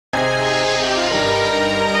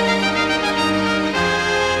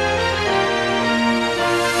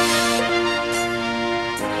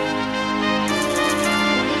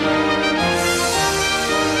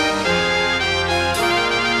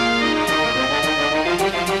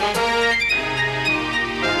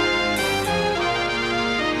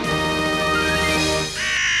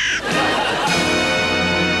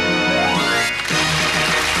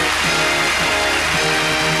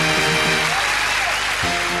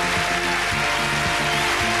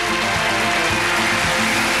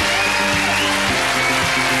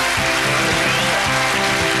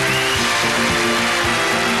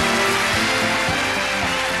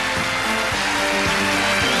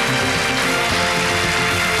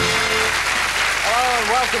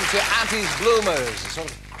welcome to Auntie's Bloomers, a sort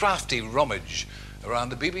of crafty rummage around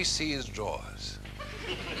the BBC's drawers.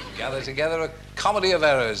 Gather together a comedy of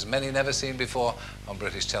errors many never seen before on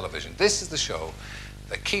British television. This is the show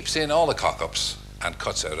that keeps in all the cock-ups and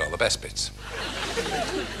cuts out all the best bits.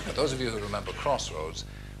 Now, those of you who remember Crossroads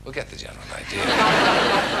will get the general idea.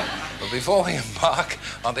 But before we embark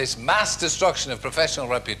on this mass destruction of professional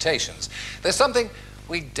reputations, there's something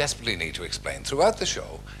we desperately need to explain. Throughout the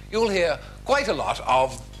show, you'll hear quite a lot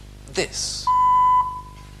of this.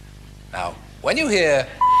 Now, when you hear,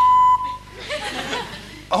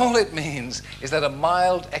 all it means is that a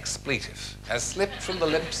mild expletive has slipped from the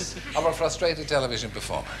lips of a frustrated television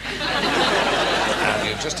performer. And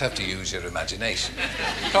you just have to use your imagination,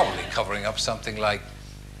 probably covering up something like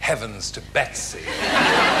heavens to Betsy,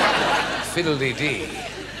 fiddle-dee-dee.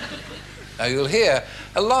 Now, you'll hear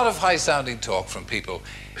a lot of high-sounding talk from people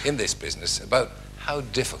in this business about how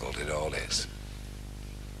difficult it all is.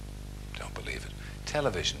 Don't believe it.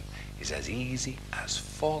 Television is as easy as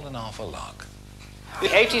falling off a log. The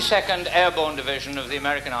 82nd Airborne Division of the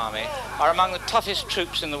American Army are among the toughest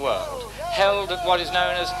troops in the world, held at what is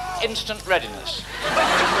known as instant readiness.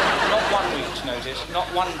 Not 1 week's notice, not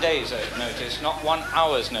 1 day's notice, not 1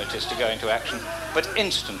 hour's notice to go into action, but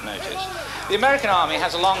instant notice. The American Army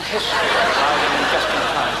has a long history of arriving just in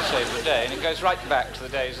time to save the day, and it goes right back to the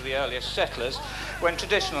days of the earliest settlers, when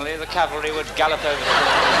traditionally the cavalry would gallop over the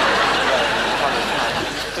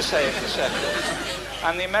hills to save the settlers.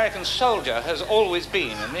 And the American soldier has always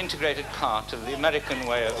been an integrated part of the American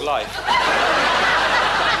way of life.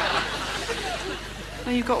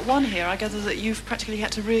 Well, you've got one here. I gather that you've practically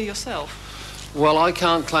had to rear yourself. Well, I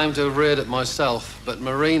can't claim to have reared it myself, but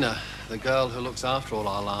Marina, the girl who looks after all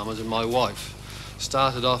our llamas, and my wife,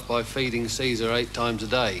 started off by feeding Caesar 8 times a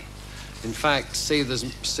day. In fact,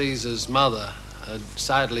 Caesar's mother had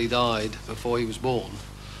sadly died before he was born.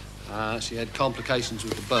 She had complications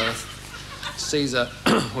with the birth. Caesar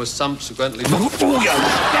was subsequently...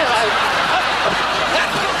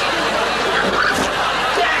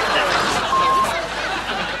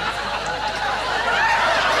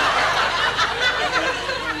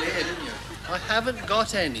 I haven't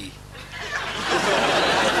got any.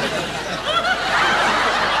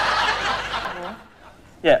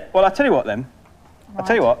 Yeah, well, I'll tell you what then. Right. I'll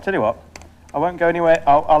tell you what. I won't go anywhere.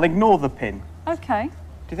 I'll ignore the pin. OK. Do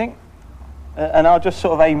you think? And I'll just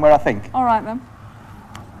sort of aim where I think. All right, then.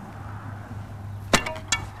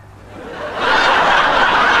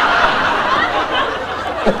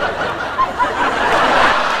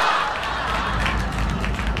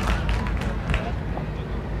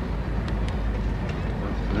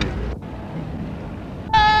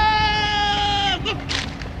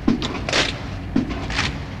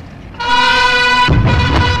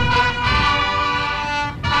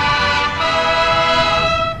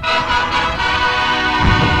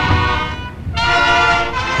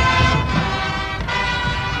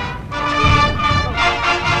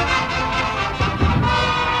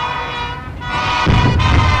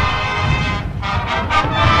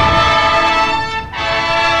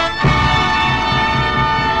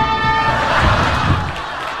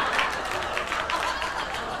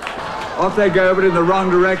 Off they go, but in the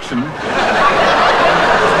wrong direction. Saved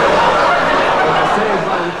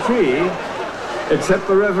by the tree, except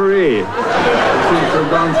the referee. He seems to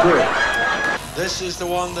have gone through it. This is the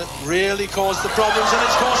one that really caused the problems, and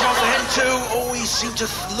it's causing off to him too. Oh, he seemed to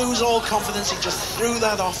lose all confidence. He just threw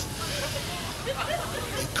that off.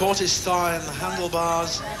 He caught his thigh in the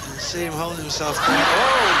handlebars, and see him holding himself back.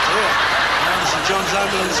 Oh, dear. And St. John's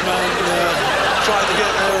ambulance man tried to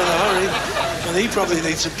get there in a hurry. And he probably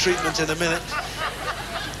needs some treatment in a minute.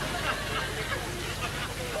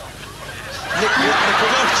 Nick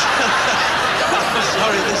I'm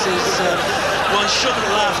sorry, this is... one shouldn't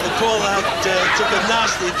laugh. The poor lad took a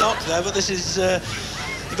nasty knock there, but this is a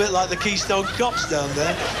bit like the Keystone Cops down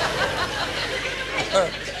there.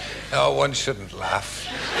 No, one shouldn't laugh.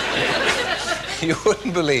 You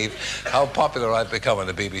wouldn't believe how popular I've become in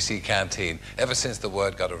the BBC canteen ever since the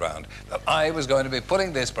word got around that I was going to be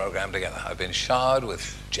putting this programme together. I've been showered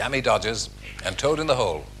with jammy dodgers and towed in the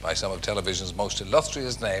hole by some of television's most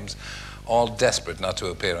illustrious names, all desperate not to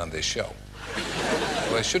appear on this show.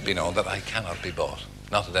 Well, it should be known that I cannot be bought,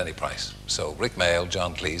 not at any price. So Rick Mail,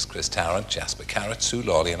 John Cleese, Chris Tarrant, Jasper Carrott, Sue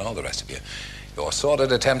Lawley and all the rest of you, your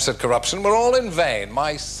sordid attempts at corruption were all in vain.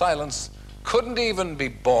 My silence couldn't even be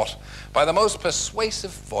bought by the most persuasive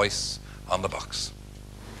voice on the box.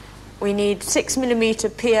 We need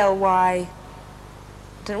 6mm PLY. I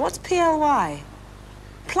don't know, what's PLY?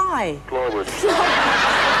 Ply. Plywood.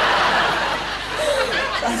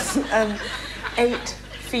 That's 8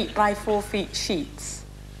 feet by 4 feet sheets.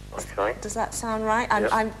 Okay. Does that sound right?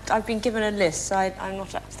 I've been given a list, so I'm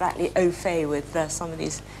not exactly au fait with some of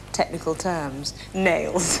these technical terms.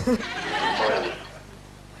 Nails.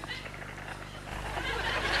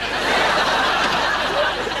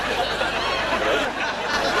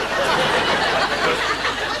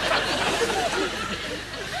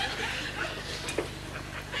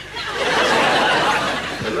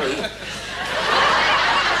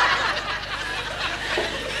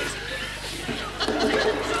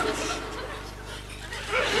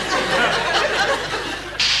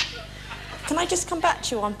 Can I just come back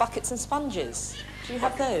to you on buckets and sponges? Do you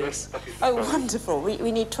have those? Oh, wonderful.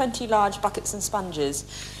 We need 20 large buckets and sponges.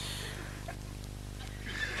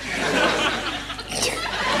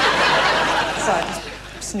 Sorry, I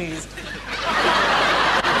just sneezed.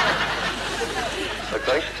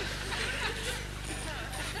 Okay.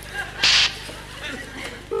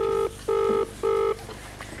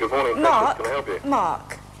 Good morning, Mark? Can I help you?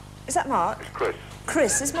 Mark? Is that Mark? It's Chris.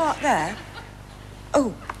 Chris, is Mark there?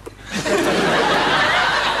 Oh.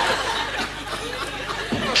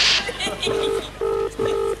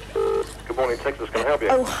 Good morning, Texas. Can I help you?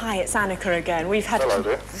 Oh, hi, it's Annika again. We've had Hello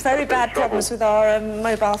there. very bad problems with our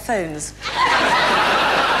mobile phones.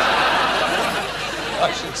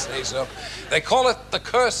 I should say so. They call it the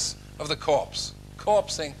curse of the corpse.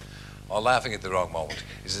 Corpsing, or laughing at the wrong moment,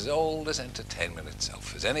 is as old as entertainment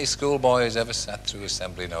itself. As any schoolboy who's ever sat through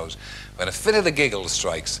assembly knows, when a fit of the giggle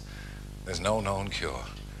strikes, there's no known cure.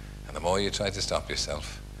 And the more you try to stop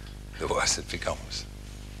yourself, the worse it becomes.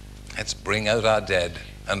 Let's bring out our dead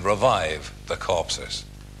and revive the corpses.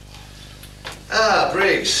 Ah,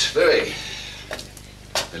 Briggs, Louis.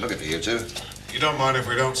 Been looking for you two. You don't mind if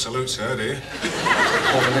we don't salute, sir, do you?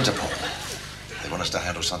 Call from Interpol. They want us to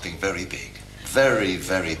handle something very big. Very,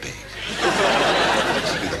 very big.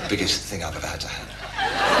 This will be the biggest thing I've ever had to handle.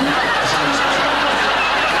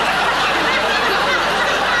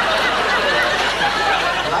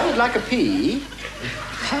 Well, I would like a pee.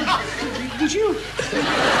 Did you?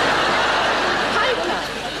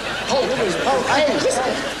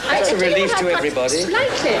 That's a relief to everybody.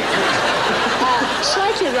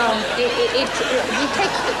 Slightly wrong. We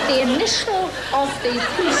take the initial of the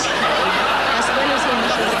police code as well as the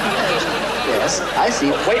initial of the composer. Yes, I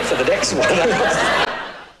see. Wait for the next one.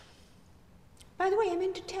 By the way, I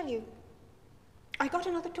meant to tell you. I got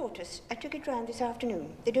another tortoise. I took it round this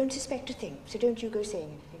afternoon. They don't suspect a thing, so don't you go saying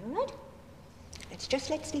anything, all right? Let's just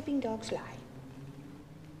let sleeping dogs lie.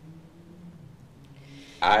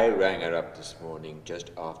 I rang her up this morning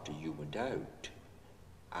just after you went out.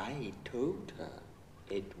 I told her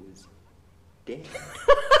it was dead.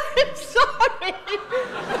 I'm sorry.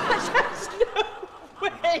 There's no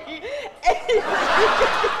way.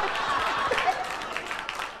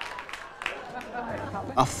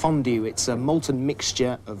 A fondue, it's a molten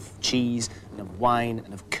mixture of cheese and of wine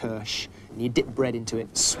and of kirsch. And you dip bread into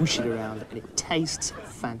it, swoosh it around, and it tastes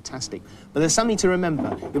fantastic. But there's something to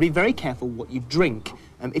remember. You'll be very careful what you drink.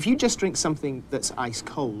 If you just drink something that's ice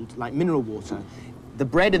cold, like mineral water, the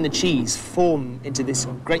bread and the cheese form into this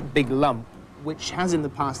great big lump, which has in the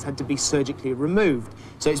past had to be surgically removed.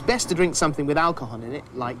 So it's best to drink something with alcohol in it,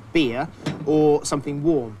 like beer, or something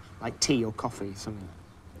warm, like tea or coffee, something like that.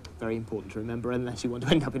 Very important to remember, unless you want to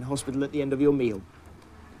end up in hospital at the end of your meal.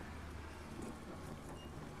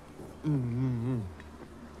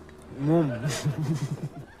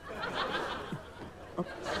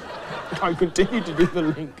 I continue to do the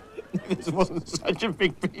link. This wasn't such a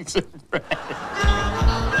big piece of bread.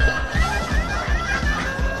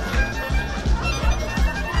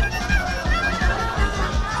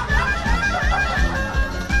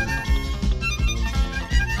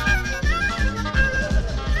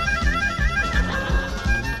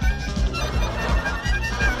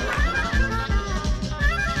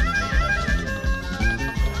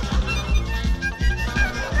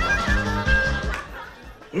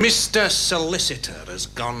 Mr. Solicitor has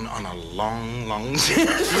gone on a long, long...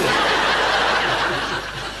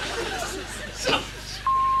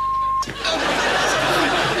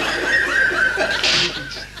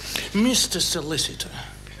 Mr. Solicitor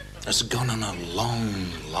has gone on a long,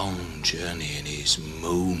 long journey in his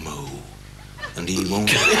moo-moo, and he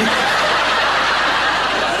won't...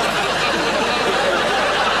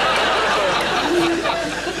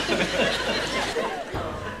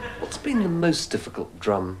 What's been the most difficult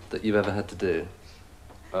drum that you've ever had to do?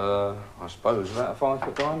 I suppose about a 5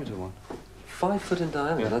 foot diameter one. 5 foot in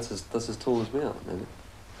diameter? Yeah. That's as tall as we are, maybe.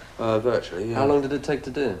 Virtually, yeah. How long did it take to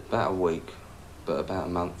do? About a week, but about a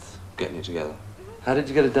month getting it together. How did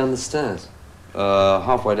you get it down the stairs?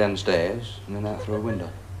 Halfway down the stairs and then out through a window.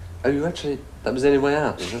 Oh, you actually... That was the only way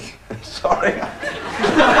out, is it? Sorry.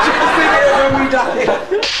 When we die.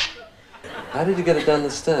 How did you get it down the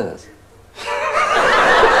stairs?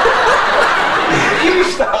 You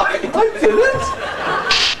start. I didn't.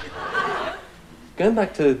 Going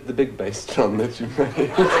back to the big bass drum that you made.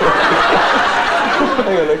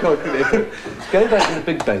 Hang on, I can't clear. Going back to the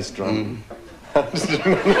big bass drum. How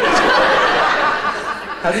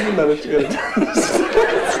did you manage to get it down the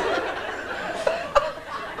stairs?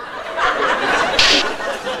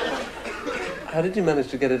 How did you manage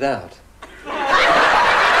to get it out? I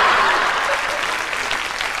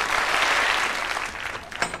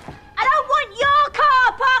don't want your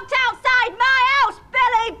car parked outside my house,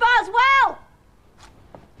 Billy Boswell!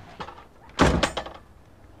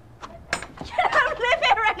 You don't live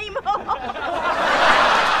here anymore!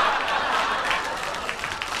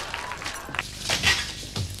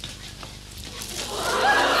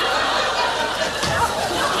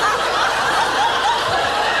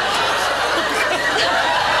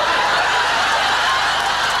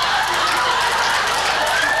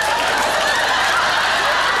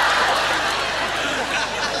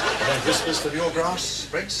 Christmas for your grass,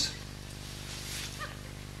 Briggs?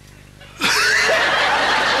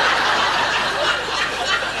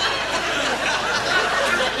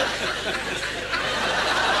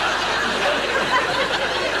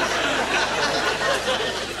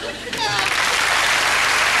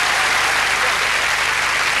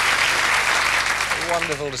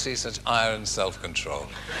 Wonderful to see such iron self-control.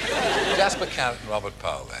 Jasper Carrott and Robert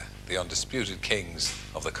Powell there, the undisputed kings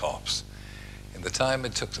of the corpse. In the time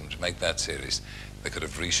it took them to make that series, they could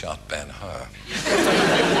have reshot Ben-Hur.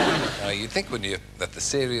 Now, you'd think, wouldn't you, that the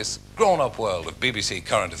serious, grown-up world of BBC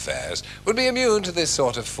current affairs would be immune to this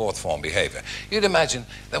sort of fourth-form behaviour. You'd imagine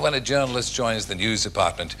that when a journalist joins the news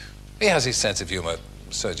department, he has his sense of humour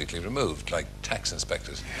surgically removed, like tax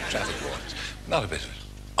inspectors, traffic wardens. Not a bit of it.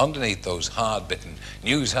 Underneath those hard-bitten,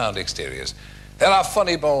 news-hound exteriors, there are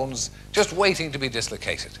funny bones just waiting to be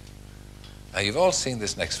dislocated. Now, you've all seen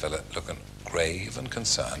this next fella looking grave and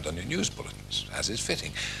concerned on your news bulletins, as is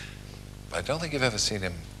fitting. But I don't think you've ever seen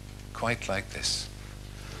him quite like this.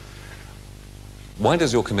 Why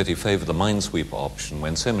does your committee favour the minesweeper option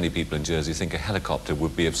when so many people in Jersey think a helicopter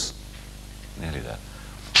would be of... Nearly there.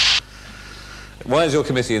 Why is your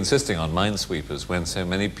committee insisting on minesweepers when so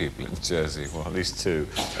many people in Jersey, well, at least two...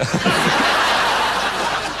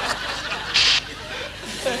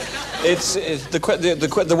 There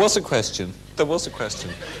was a question,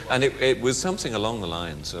 and it was something along the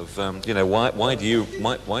lines of, you know, why do you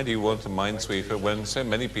want a minesweeper when so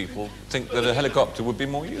many people think that a helicopter would be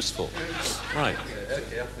more useful? Right.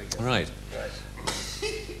 Right.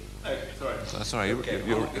 Sorry,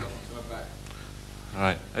 you're all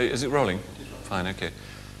right. Is it rolling? Fine, okay.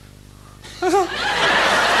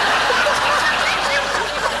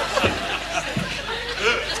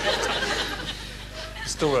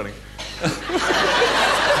 Still running.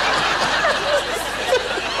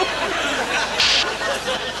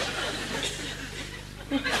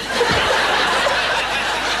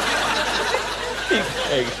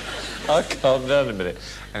 I'll calm down a minute.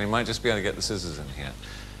 And he might just be able to get the scissors in here.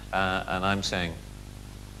 And I'm saying...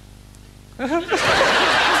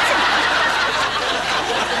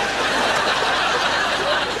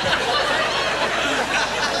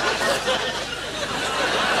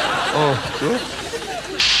 Oh, good.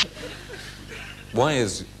 Why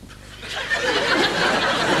is...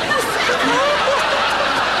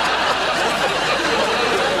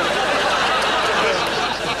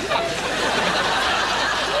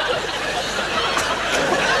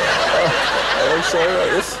 I'm sorry about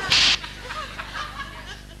this.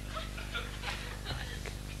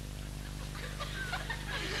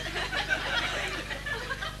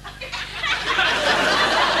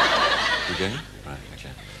 You going? Right,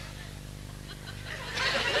 okay.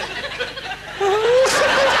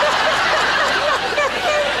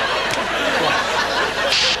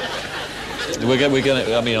 We're going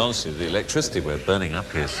to, I mean, honestly, the electricity we're burning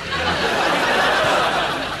up here.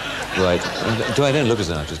 Right. I don't look as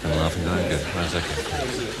though I've just been laughing, do I? Good. Right, okay.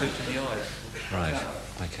 Right,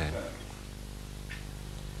 okay.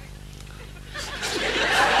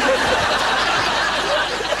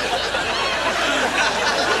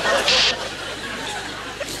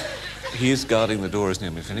 He is guarding the door, isn't he? I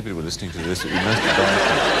mean, if anybody were listening to this, it would be most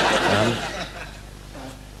embarrassing.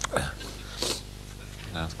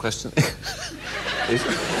 Now, the question is...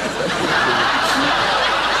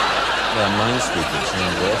 There are minesweepers in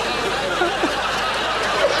there.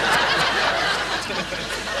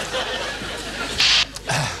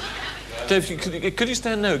 Dave, could you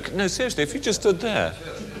stand? No, seriously, if you just stood there.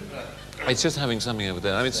 It's just having something over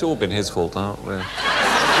there. I mean, it's all been his fault, aren't we? So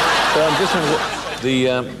I'm just trying to...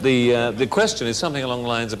 The question is something along the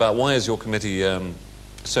lines about why is your committee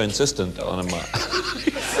so insistent on a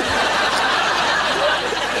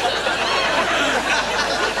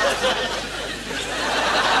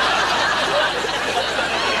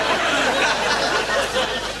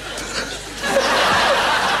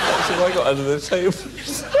What have I got under the table?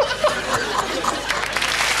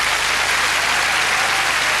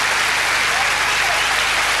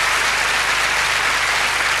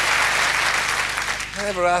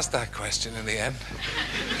 I never asked that question in the end.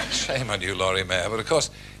 Shame on you, Laurie Mayer. But of course,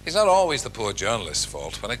 it's not always the poor journalist's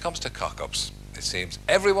fault. When it comes to cock-ups, it seems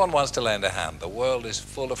everyone wants to lend a hand. The world is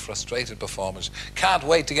full of frustrated performers. Can't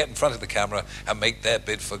wait to get in front of the camera and make their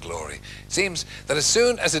bid for glory. It seems that as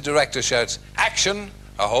soon as a director shouts, "Action!"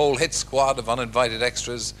 a whole hit squad of uninvited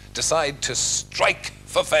extras decide to strike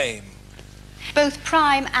for fame. Both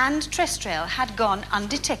Prime and Terrestrial had gone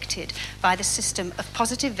undetected by the system of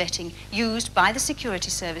positive vetting used by the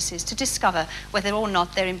security services to discover whether or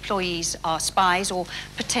not their employees are spies or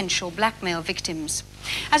potential blackmail victims.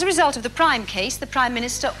 As a result of the Prime case, the Prime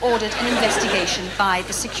Minister ordered an investigation by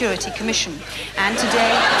the Security Commission. And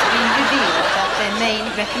today it's been revealed that their main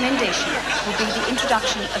recommendation will be the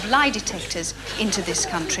introduction of lie detectors into this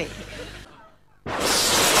country.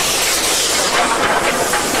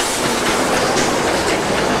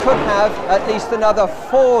 Could have at least another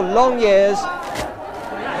 4 long years.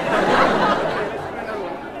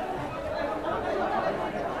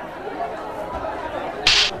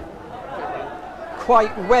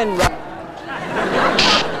 Quite when?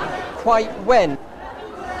 Quite when?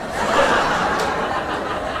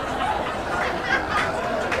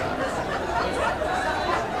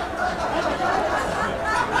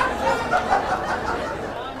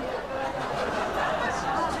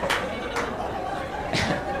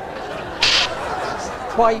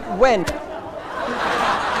 Quite when?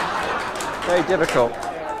 Very difficult. It's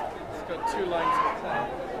got 2 lines of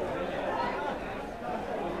text.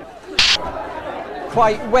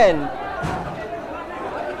 Quite when?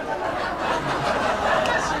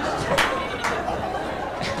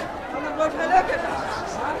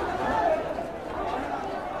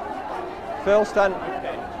 Phil, stand.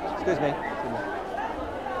 Excuse me.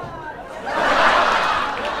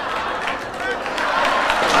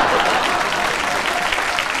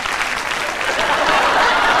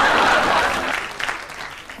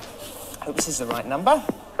 Hope this is the right number.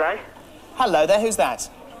 Right. Hello there, who's that?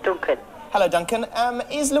 Duncan. Hello, Duncan.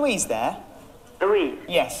 Is Louise there? Louise?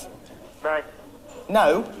 Yes. Right.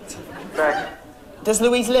 No? Right. Does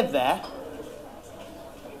Louise live there?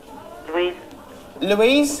 Louise?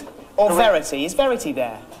 Louise? Or Louise. Verity? Is Verity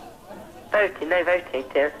there? Verity, no Verity,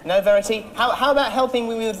 dear. No Verity? How about helping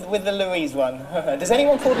me with the Louise one? Does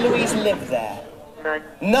anyone called Louise live there? No.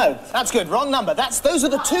 No. That's good. Wrong number. Those are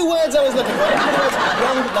the 2 words I was looking for.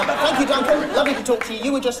 Wrong number. Thank you, Duncan. Lovely to talk to you.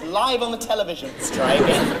 You were just live on the television. Let's try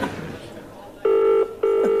again.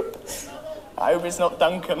 I hope it's not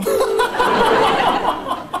Duncan. Hello?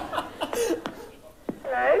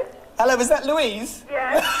 Hello, is that Louise?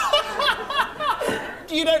 Yes.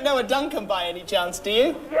 You don't know a Duncan by any chance, do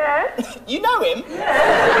you? Yes. You know him?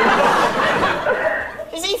 Yes.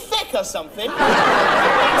 Is he thick or something? It's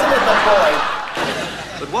a little boy.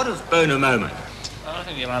 But what of Bono Moment? I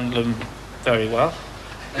think you'll handle them very well.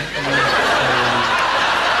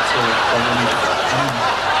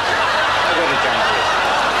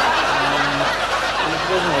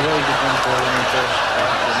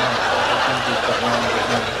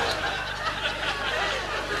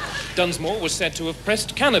 Dunsmore was said to have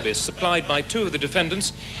pressed cannabis supplied by 2 of the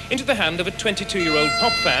defendants into the hand of a 22-year-old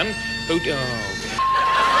pop fan who...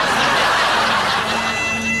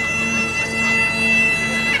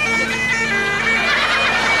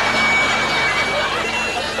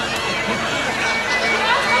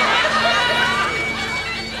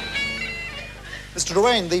 Mr.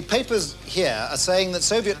 Ruane, the papers here are saying that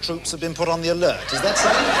Soviet troops have been put on the alert. Is that so?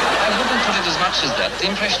 I wouldn't put it as much as that. The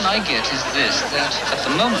impression I get is this, that at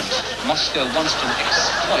the moment, Moscow wants to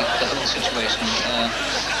exploit the whole situation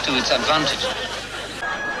to its advantage.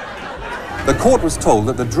 The court was told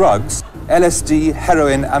that the drugs, LSD,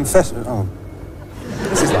 heroin, amphetamine... Oh,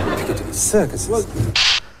 this is like Piccadilly Circus.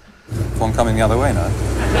 One coming the other way now.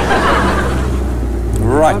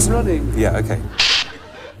 Right. I'm running. Yeah, okay.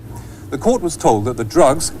 The court was told that the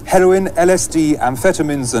drugs, heroin, LSD,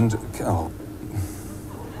 amphetamines and... Oh.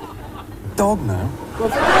 Dog now. Well,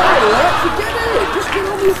 forget it! Just get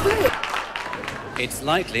on with it! It's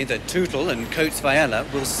likely that Tootle and Coates Viella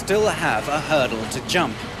will still have a hurdle to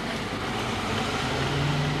jump.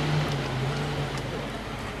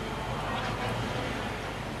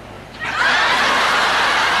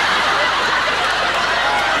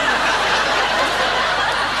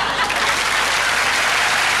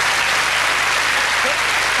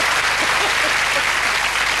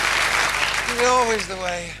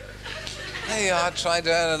 hard trying to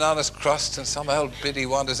earn an honest crust and some old biddy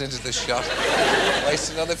wanders into the shot.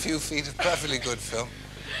 Waste another few feet of perfectly good film.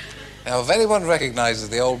 Now, if anyone recognises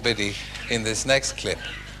the old biddy in this next clip,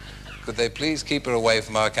 could they please keep her away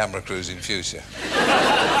from our camera crews in future?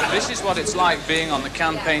 This is what it's like being on the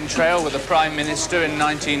campaign trail with the Prime Minister in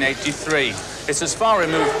 1983. It's as far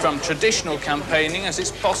removed from traditional campaigning as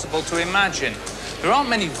it's possible to imagine. There aren't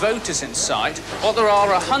many voters in sight. What there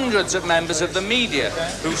are hundreds of members of the media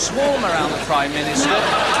who swarm around the Prime Minister,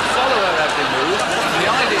 follow her every move, and the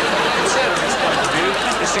idea from the Conservatives' point of view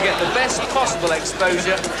is to get the best possible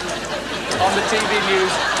exposure on the TV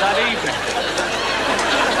news that evening.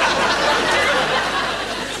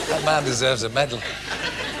 That man deserves a medal.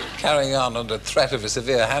 Carrying on under threat of a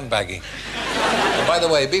severe handbagging. And by the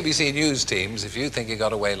way, BBC News teams, if you think you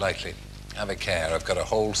got away lightly, have a care. I've got a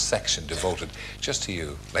whole section devoted just to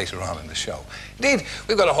you later on in the show. Indeed,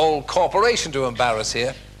 we've got a whole corporation to embarrass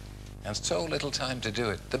here, and so little time to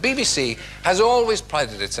do it. The BBC has always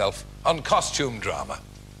prided itself on costume drama.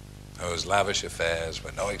 Those lavish affairs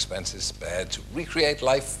where no expenses spared to recreate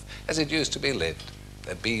life as it used to be lived.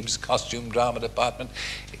 The Beebs costume drama department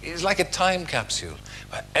is like a time capsule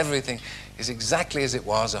where everything is exactly as it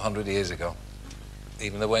was 100 years ago,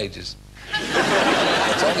 even the wages.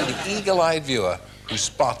 It's only the eagle-eyed viewer who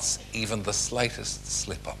spots even the slightest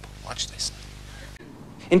slip-up. Watch this.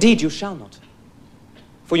 Indeed, you shall not.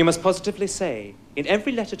 For you must positively say, in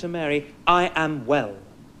every letter to Mary, I am well.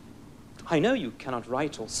 I know you cannot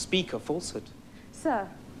write or speak a falsehood. Sir,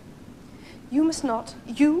 you must not,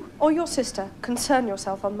 you or your sister, concern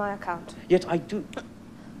yourself on my account. Yet I do.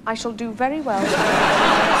 I shall do very well.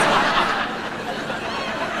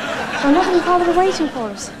 My mother and father are waiting for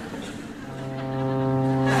us.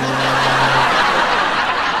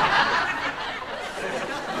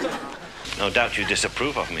 No doubt you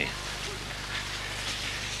disapprove of me.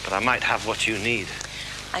 But I might have what you need.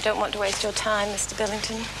 I don't want to waste your time, Mr.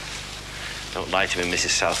 Billington. Don't lie to me, Mrs.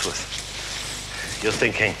 Southworth. You're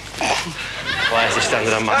thinking, why is he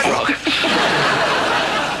standing on my frog?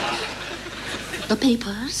 The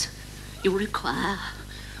papers you require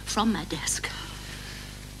from my desk.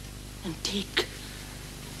 And take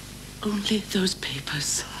only those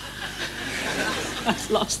papers. I've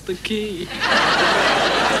lost the key.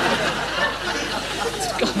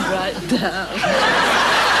 It's gone right down.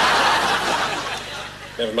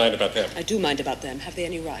 Never mind about them. I do mind about them. Have they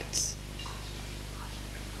any rights?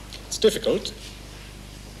 It's difficult,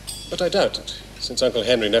 but I doubt it, since Uncle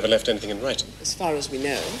Henry never left anything in writing. As far as we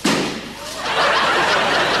know. I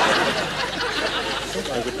thought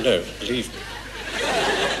I would know, believe me.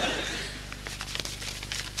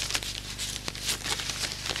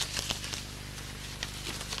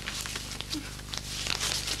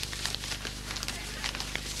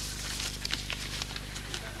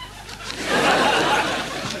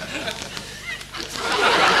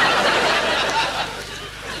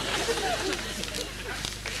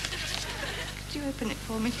 Could you open it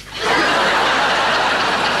for me?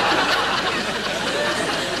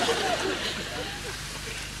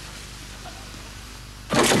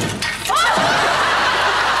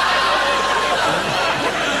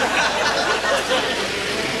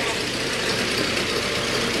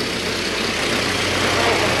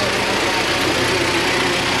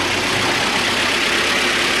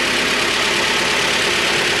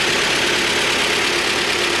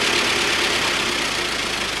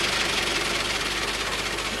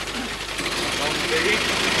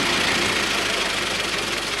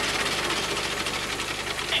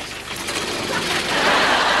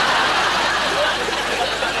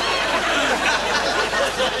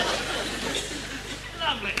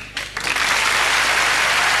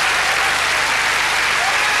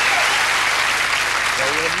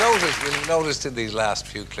 We've noticed in these last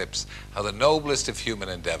few clips how the noblest of human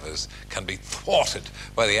endeavours can be thwarted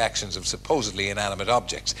by the actions of supposedly inanimate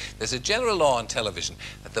objects. There's a general law on television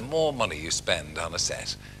that the more money you spend on a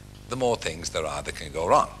set, the more things there are that can go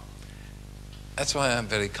wrong. That's why I'm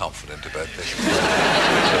very confident about this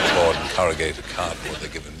board and corrugated cardboard they're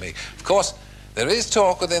giving me. Of course, there is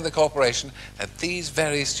talk within the corporation that these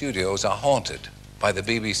very studios are haunted by the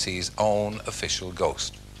BBC's own official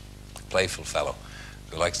ghost. A playful fellow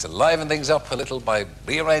who likes to liven things up a little by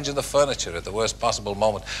rearranging the furniture at the worst possible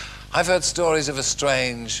moment. I've heard stories of a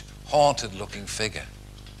strange, haunted-looking figure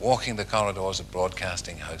walking the corridors of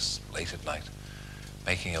Broadcasting House late at night,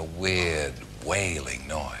 making a weird, wailing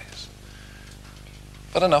noise.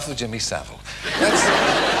 But enough of Jimmy Savile.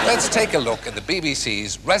 Let's take a look at the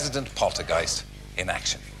BBC's resident poltergeist in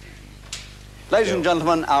action. Ladies and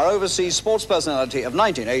gentlemen, our overseas sports personality of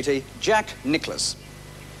 1980, Jack Nicklaus.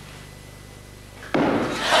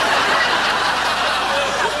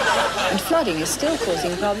 And flooding is still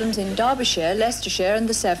causing problems in Derbyshire, Leicestershire and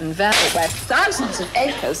the Severn Valley, where thousands of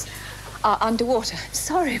acres are underwater. I'm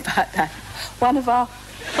sorry about that. One of our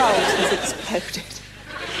fowls has exploded.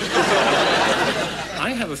 I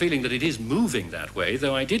have a feeling that it is moving that way,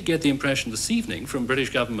 though I did get the impression this evening from British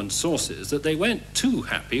government sources that they weren't too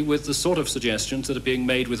happy with the sort of suggestions that are being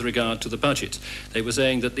made with regard to the budget. They were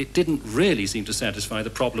saying that it didn't really seem to satisfy the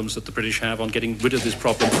problems that the British have on getting rid of this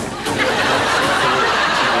problem.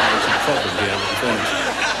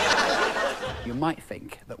 You might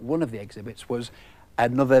think that one of the exhibits was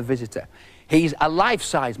another visitor. He's a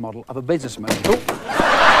life-size model of a businessman. Oh.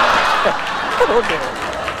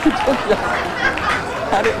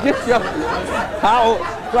 And it just shows how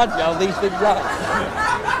fragile these things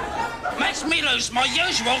are. Makes me lose my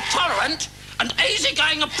usual tolerant and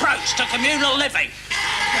easygoing approach to communal living.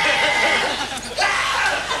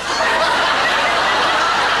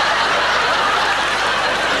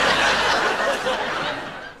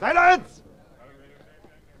 Silence!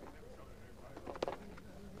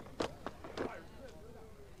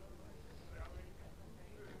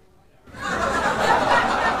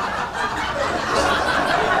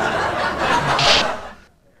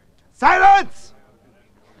 Silence!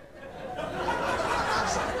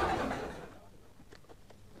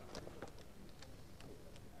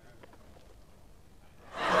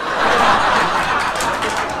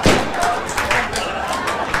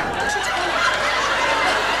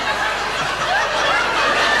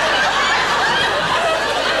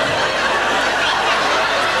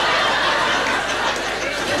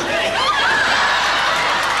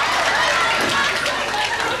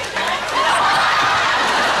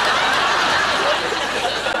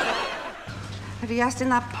 In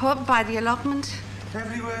that pub by the allotment?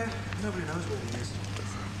 Everywhere. Nobody knows where he is.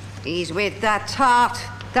 He's with that tart.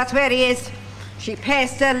 That's where he is. She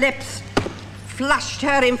pursed her lips, flashed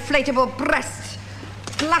her inflatable breasts,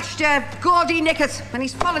 flashed her gaudy knickers, and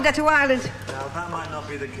he's followed her to Ireland. Now, that might not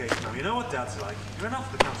be the case, now. You know what Dad's like? He ran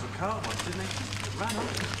off the council car once, didn't he? He ran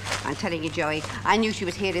off. I'm telling you, Joey, I knew she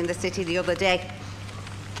was here in the city the other day.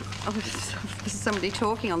 Oh, there's somebody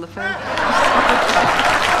talking on the phone.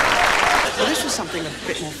 Well, this was something a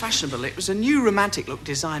bit more fashionable. It was a new romantic look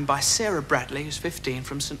designed by Sarah Bradley, who's 15,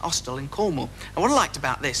 from St Austell in Cornwall. And what I liked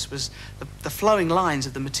about this was the flowing lines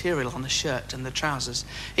of the material on the shirt and the trousers,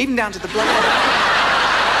 even down to the black.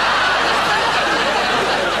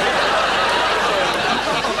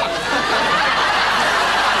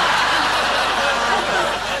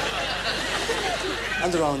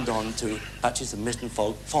 And around on to patches of mist and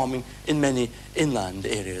fog forming in many inland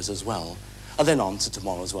areas as well. And then on to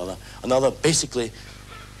tomorrow as well. Another basically...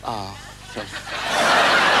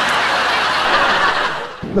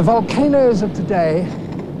 The volcanoes of today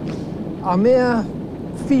are mere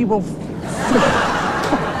feeble...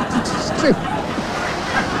 It's true.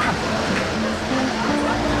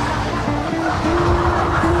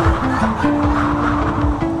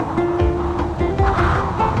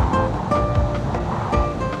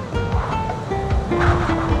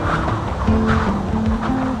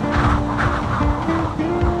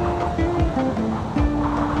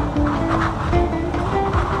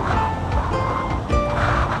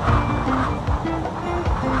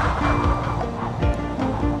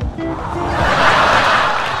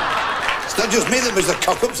 Just me that was the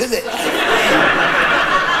cock-ups, is it?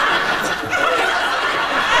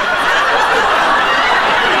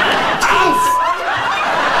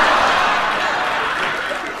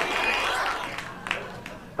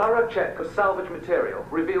 Thorough check for salvage material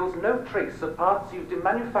reveals no trace of parts used in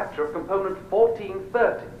manufacture of component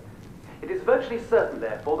 1430. It is virtually certain,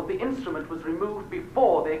 therefore, that the instrument was removed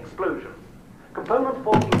before the explosion. Component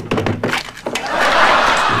 1430...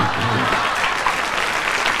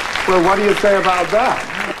 Well, what do you say about that?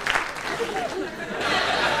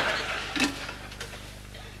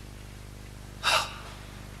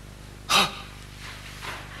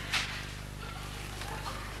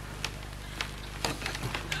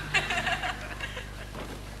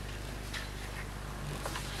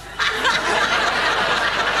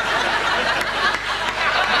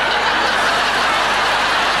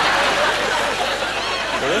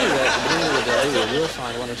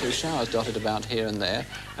 Showers dotted about here and there,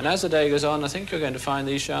 and as the day goes on I think you're going to find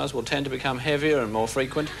these showers will tend to become heavier and more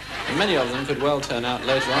frequent, and many of them could well turn out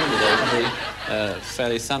later on in the day to be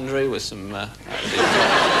fairly thundery with some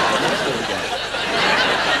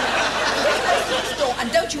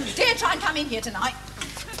And don't you dare try and come in here tonight.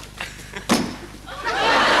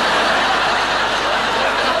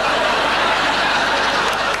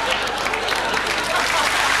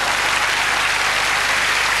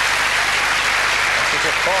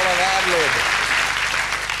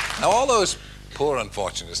 Now, all those poor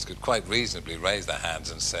unfortunates could quite reasonably raise their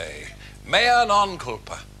hands and say, mea non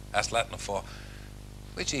culpa, as Latin for,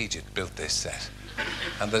 which Egypt built this set?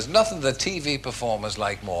 And there's nothing the TV performers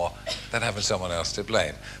like more than having someone else to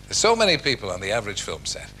blame. There's so many people on the average film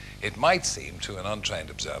set, it might seem to an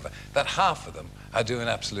untrained observer that half of them are doing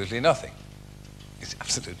absolutely nothing. It's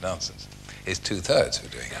absolute nonsense. It's 2/3 who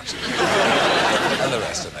are doing absolutely nothing, and the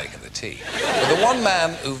rest are making the tea. But the one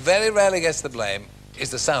man who very rarely gets the blame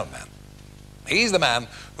is the sound man. He's the man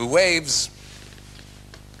who waves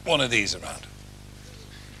one of these around.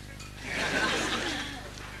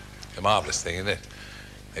 A marvelous thing, isn't it?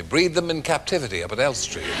 They breed them in captivity up at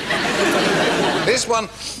Elstree. This one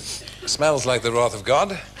smells like the wrath of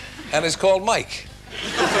God and is called Mike.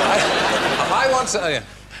 I once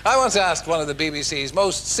asked one of the BBC's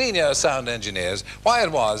most senior sound engineers why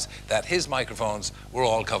it was that his microphones were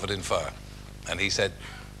all covered in fur. And he said,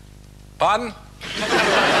 pardon?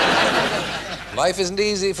 Life isn't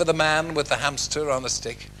easy for the man with the hamster on a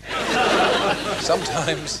stick.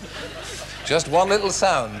 Sometimes just one little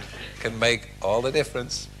sound can make all the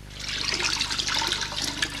difference.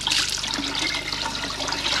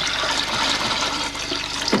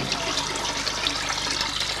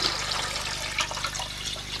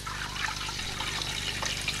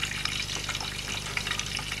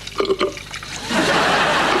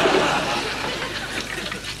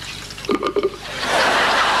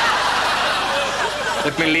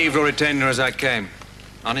 Let me leave your retainer as I came,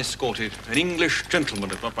 unescorted, an English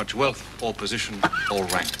gentleman of not much wealth or position or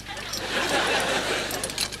rank.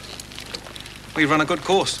 We've run a good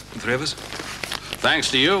course, the three of us. Thanks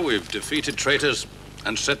to you, we've defeated traitors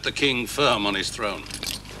and set the king firm on his throne. To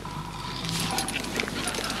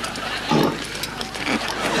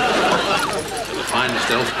the finest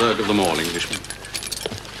Elfberg of them all, Englishman.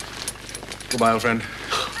 Goodbye, old friend.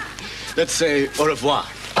 Let's say au revoir.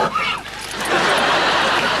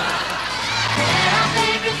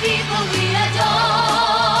 People we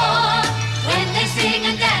adore. When they sing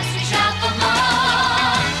and dance, we shout for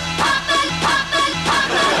more. Poppin', poppin',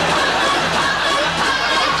 poppin',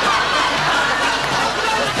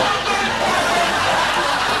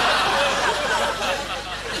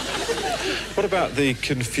 poppin'. What about the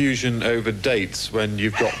confusion over dates when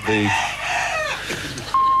you've got the...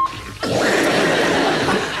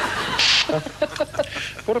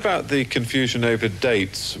 What about the confusion over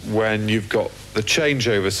dates when you've got the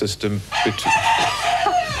changeover system between...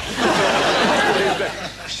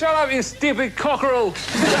 Shut up, you stupid cockerel!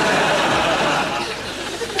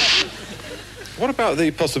 What about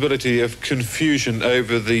the possibility of confusion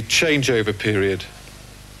over the changeover period?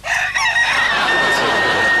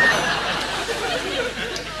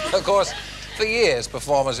 Of course, for years,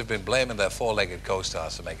 performers have been blaming their four-legged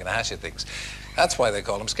co-stars for making a hash of things. That's why they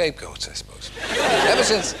call them scapegoats, I suppose. Ever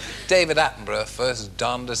since David Attenborough first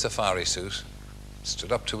donned a safari suit,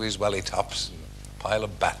 stood up to his welly tops and a pile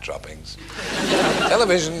of bat droppings,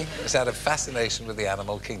 television has had a fascination with the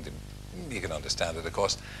animal kingdom. You can understand it, of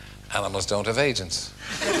course. Animals don't have agents.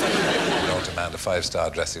 They don't demand a five-star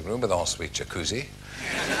dressing room with ensuite jacuzzi.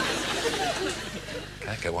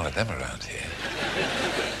 Can't get one of them around here.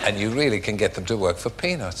 And you really can get them to work for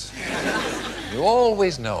peanuts. You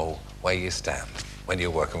always know where you stand when you're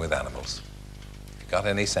working with animals. If you've got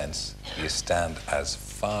any sense, you stand as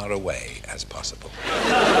far away as possible.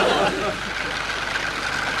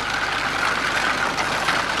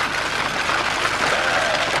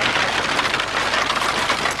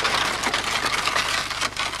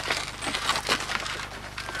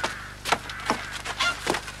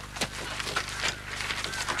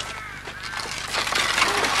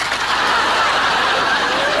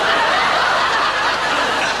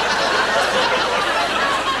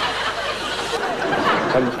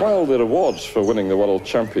 And while the rewards for winning the World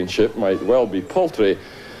Championship might well be paltry,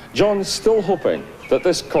 John's still hoping that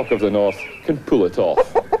this cock of the North can pull it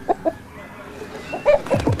off.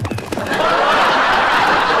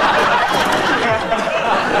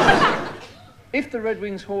 If the Red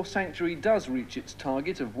Wings Horse Sanctuary does reach its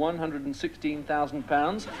target of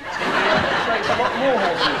 £116,000, it's a lot more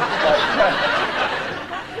horses.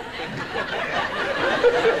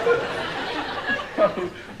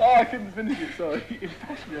 Oh, I couldn't finish it, sorry. You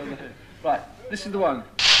passed me on the head. Right, this is the one.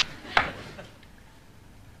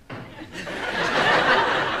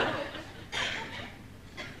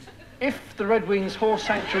 If the Red Wings Horse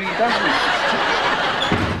Sanctuary does reach...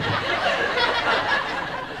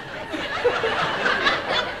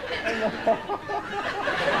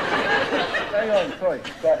 Hang on, sorry.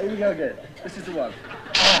 Right, here we go again. This is the one.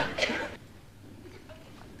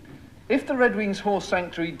 If the Red Wings Horse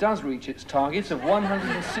Sanctuary does reach its target of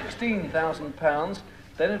 £116,000,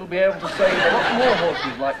 Then it'll be able to save a lot more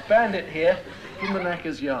horses like Bandit here from the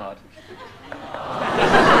knacker's yard.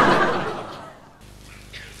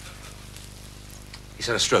 He's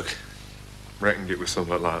had a stroke. Reckoned it was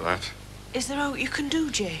something like that. Is there aught you can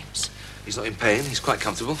do, James? He's not in pain. He's quite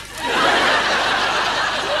comfortable. He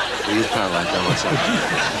is paralysed now, what's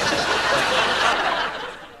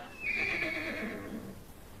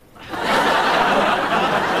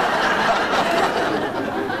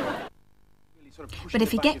But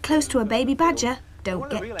if you get close to a baby badger, don't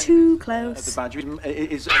get too close. The badger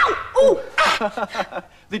is... Oh!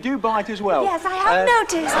 They do bite as well. Yes, I have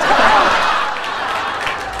noticed.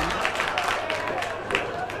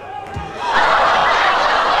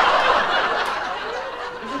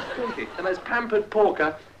 The most pampered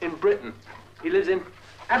porker in Britain. He lives in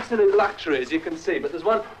absolute luxury, as you can see, but there's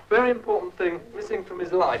one very important thing missing from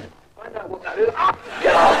his life. Find out what that is. Ah!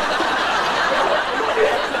 Get off!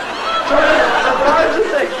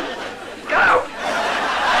 Go!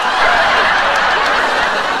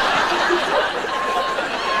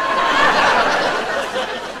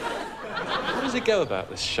 How does it go about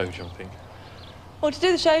this show jumping? Well, to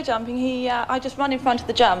do the show jumping, I just run in front of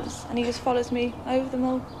the jumps, and he just follows me over them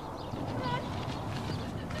all.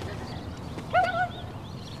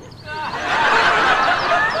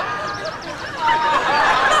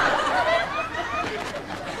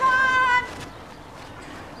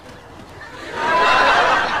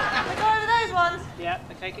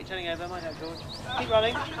 Okay, keep turning over. Mind out, George. Keep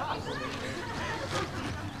running.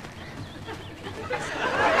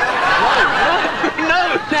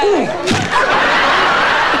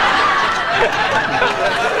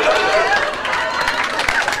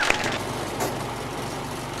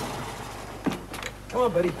 Come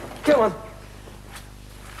on, buddy. Come on.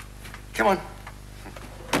 Come on.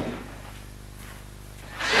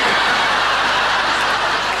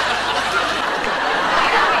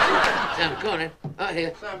 Sam, go on then. Out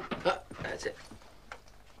here. Sam. That's it.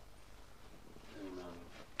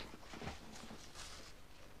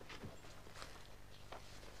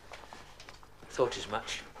 Thought as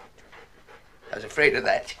much. I was afraid of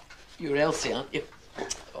that. You're Elsie, aren't you?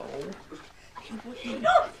 Oh.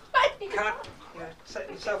 No! Cut. Yeah, set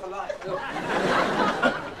yourself alight.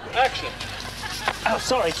 Action. Oh,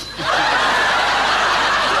 sorry.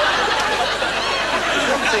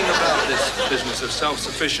 One thing about this business of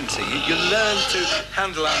self-sufficiency, you learn to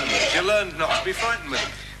handle animals. You learn not to be frightened with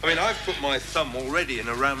them. I mean, I've put my thumb already in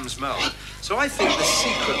a ram's mouth, so I think the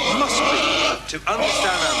secret must be to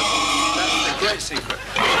understand animals. That's the great secret.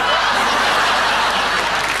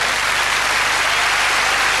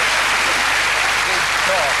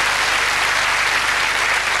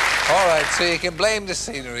 All right, so you can blame the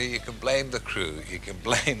scenery, you can blame the crew, you can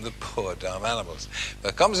blame the poor damn animals.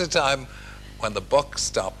 There comes a time when the buck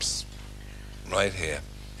stops right here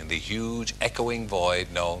in the huge echoing void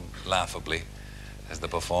known laughably as the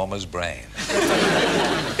performer's brain.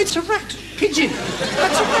 It's a rat. Pigeon.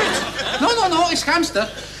 That's a rat. No, it's hamster.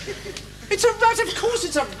 It's a rat, of course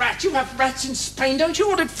it's a rat. You have rats in Spain, don't you?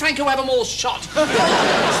 Or did Franco have them all shot?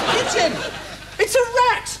 It's pigeon. It's a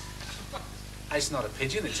rat. It's not a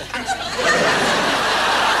pigeon, it's a hamster.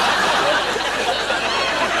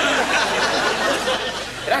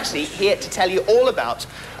 But actually, here to tell you all about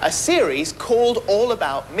a series called All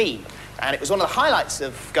About Me. And it was one of the highlights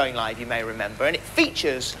of Going Live, you may remember, and it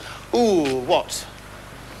features, what?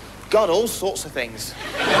 God, all sorts of things.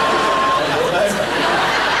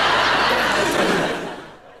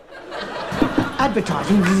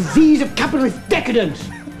 Advertising is the disease of capitalist decadence.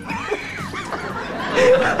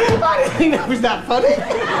 I didn't think that was that funny.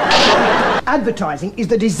 Advertising is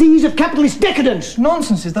the disease of capitalist decadence.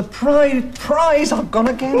 Nonsense, is the prize. I've gone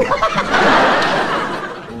again.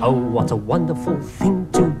 Oh, what a wonderful thing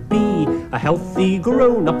to be, a healthy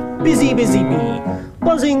grown-up, busy bee,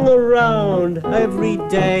 buzzing around every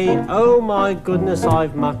day. Oh my goodness,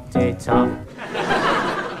 I've mucked it up.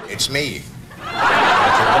 It's me.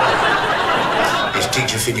 Is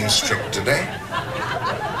teacher feeling strict today?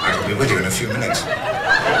 I'll be with you in a few minutes.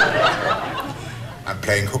 I'm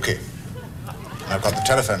playing hooky. And I've got the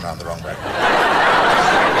telephone round the wrong way.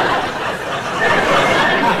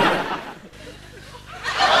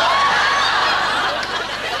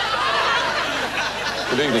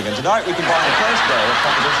 Good evening, and tonight we combine the first day of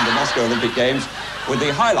competition at the Moscow Olympic Games with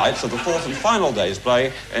the highlights of the fourth and final day's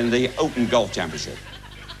play in the Open Golf Championship.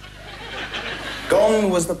 Gone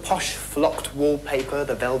was the posh flocked wallpaper,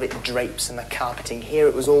 the velvet drapes and the carpeting. Here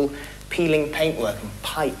it was all peeling paintwork and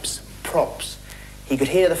pipes, props. He could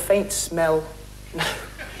hear the faint smell.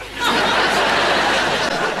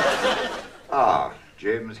 Ah,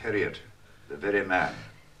 James Herriot, the very man.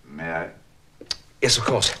 May I? Yes, of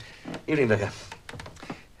course. Evening, Vicar.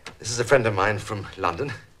 This is a friend of mine from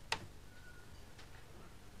London.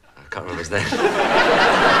 I can't remember his name.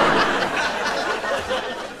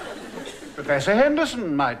 Professor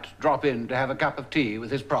Henderson might drop in to have a cup of tea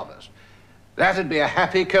with his provost. That'd be a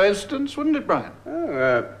happy coincidence, wouldn't it, Brian?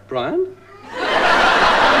 Brian?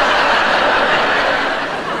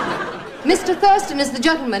 Mr. Thurston is the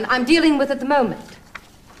gentleman I'm dealing with at the moment.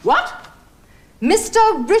 What?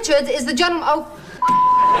 Mr. Richards is the gentleman... Oh.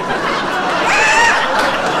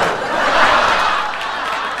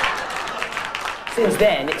 Since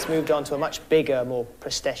then, it's moved on to a much bigger, more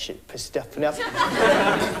prestigious...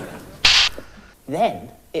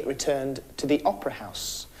 Then, it returned to the Opera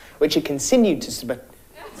House, which it continued to...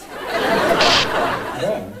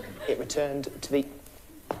 Then, it returned to the...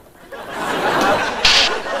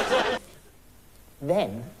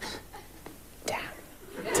 Then...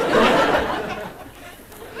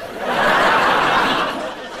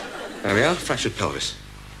 There we are, fractured pelvis.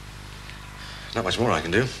 Not much more I can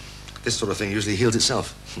do. This sort of thing usually heals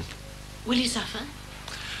itself. Will you suffer?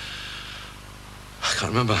 I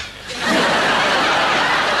can't remember.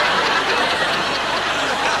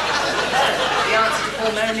 The answer to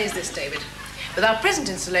Paul Merron is this, David. With our present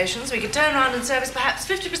installations, we could turn around and service perhaps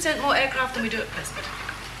 50% more aircraft than we do at present.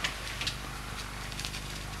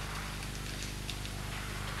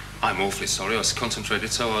 I'm awfully sorry. I was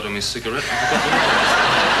concentrated so hard on my cigarette.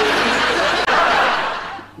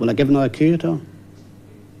 Will I give another cue at all?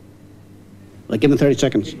 Will I give him 30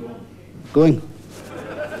 seconds? Going.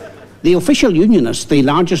 The official Unionists, the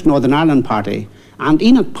largest Northern Ireland party, and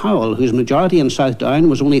Enoch Powell, whose majority in South Down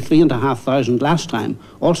was only 3,500 last time,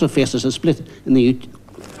 also faces a split in the...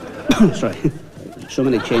 Sorry, so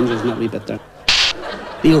many changes in that wee bit there.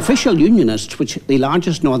 The official Unionists, the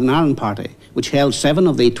largest Northern Ireland party, which held 7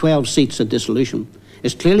 of the 12 seats at dissolution,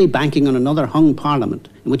 is clearly banking on another hung parliament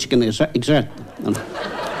in which it can exert...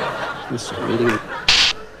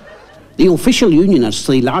 The official Unionists,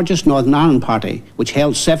 the largest Northern Ireland party, which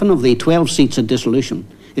held 7 of the 12 seats at dissolution,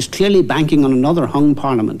 is clearly banking on another hung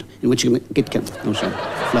parliament in which it can... Oh, sorry.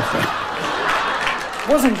 Fluff there.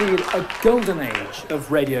 It was indeed a golden age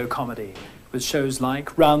of radio comedy, with shows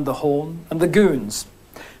like Round the Horn and The Goons.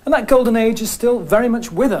 And that golden age is still very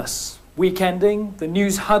much with us. Weekending, the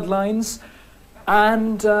news headlines,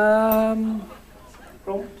 and,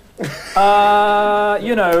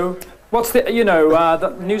 you know, what's the, you know, the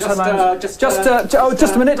news headlines? Just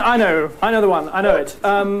a minute, I know the one, I know it.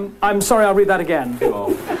 I'm sorry, I'll read that again.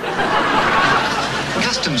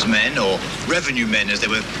 Customs men, or revenue men as they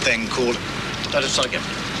were then called,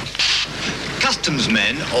 Customs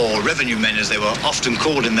men, or revenue men as they were often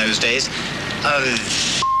called in those days,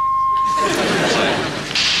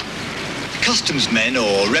 Customs men,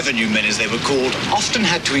 or revenue men as they were called, often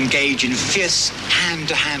had to engage in fierce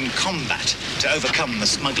hand-to-hand combat to overcome the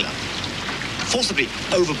smuggler. Forcibly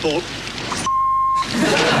overboard...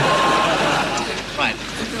 Right.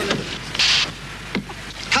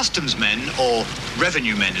 Customs men, or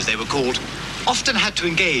revenue men as they were called, often had to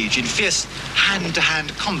engage in fierce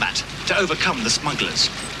hand-to-hand combat to overcome the smugglers.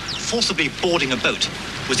 Forcibly boarding a boat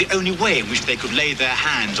was the only way in which they could lay their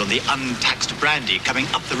hands on the untaxed brandy coming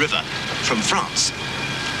up the river from France.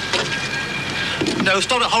 No,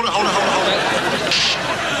 stop it, hold it.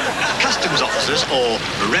 Customs officers, or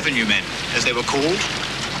revenue men, as they were called,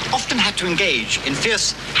 often had to engage in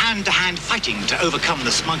fierce hand-to-hand fighting to overcome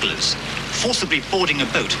the smugglers. Forcibly boarding a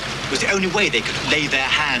boat was the only way they could lay their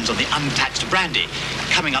hands on the untaxed brandy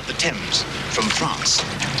coming up the Thames from France.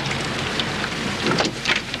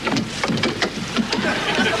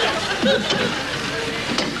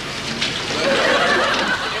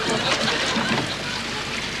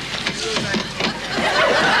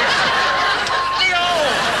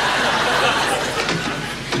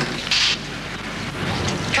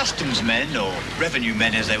 Customs men, or revenue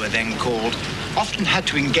men as they were then called, often had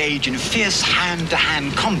to engage in fierce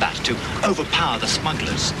hand-to-hand combat to overpower the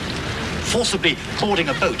smugglers. Forcibly boarding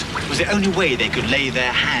a boat was the only way they could lay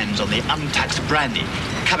their hands on the untaxed brandy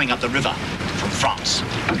coming up the river from France.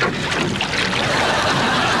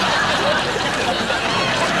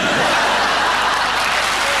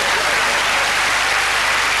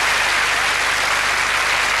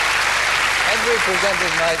 Every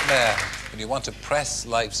presenter's nightmare when you want to press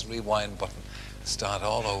life's rewind button and start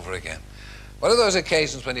all over again. What are those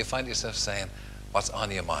occasions when you find yourself saying what's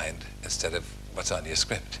on your mind instead of what's on your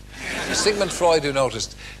script? Sigmund Freud, who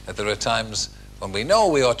noticed that there are times when we know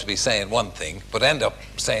we ought to be saying one thing but end up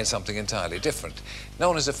saying something entirely different,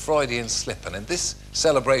 known as a Freudian slip. And in this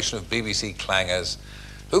celebration of BBC clangers,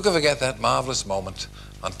 who can forget that marvellous moment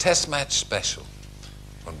on Test Match Special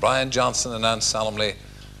when Brian Johnson announced solemnly,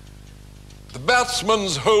 "The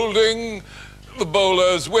batsman's holding, the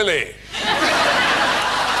bowler's willy."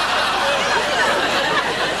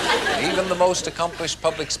 Even the most accomplished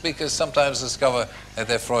public speakers sometimes discover that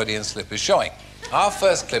their Freudian slip is showing. Our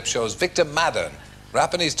first clip shows Victor Maddern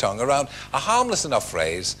wrapping his tongue around a harmless enough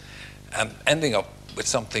phrase and ending up with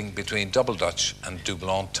something between double Dutch and double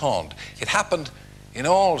entendre. It happened in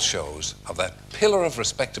all shows of that pillar of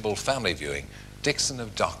respectable family viewing, Dixon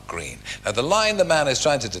of Dock Green. Now, the line the man is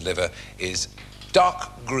trying to deliver is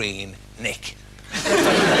Dock Green Nick.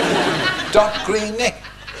 Dock Green Nick.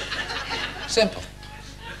 Simple,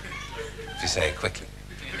 if you say it quickly.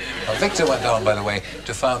 Now, Victor went on, by the way,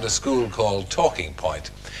 to found a school called Talking Point,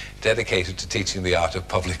 dedicated to teaching the art of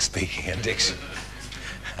public speaking and diction.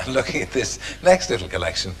 And looking at this next little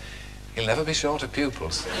collection, he'll never be short of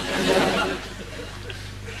pupils.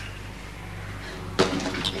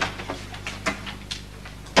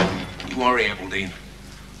 You worry, Appledine.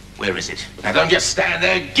 Where is it? Now, don't just stand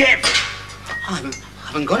there. Get! I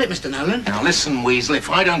haven't got it, Mr. Nolan. Now, listen, Weasel. If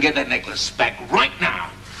I don't get that necklace back right now,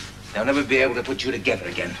 they'll never be able to put you together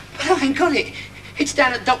again. But I ain't got it. It's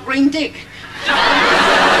down at Dock Green Dick.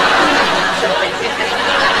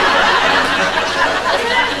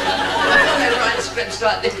 Scripts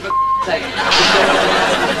like this for sake.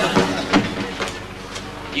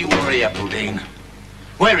 You worry, Appledine.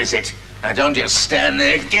 Where is it? Now, don't just stand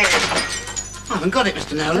there. Get! I haven't got it,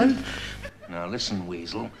 Mr. Nolan. Now, listen,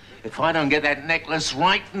 Weasel. If I don't get that necklace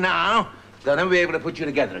right now, they'll never be able to put you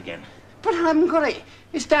together again. But I haven't got it.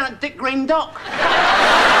 It's down at Dick Green Dock.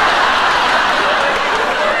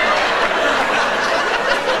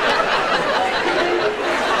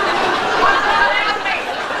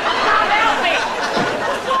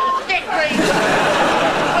 Dick Green!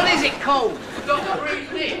 What is it called? Dock Green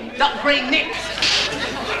Nick. Dock Green Nick.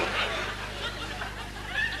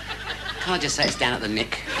 Can't I just say it's down at the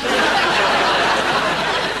Nick?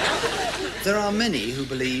 There are many who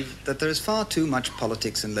believe that there is far too much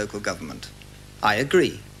politics in local government. I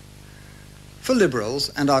agree. For Liberals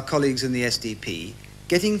and our colleagues in the SDP,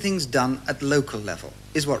 getting things done at local level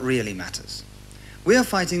is what really matters. We are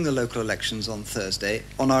fighting the local elections on Thursday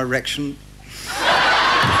on our election...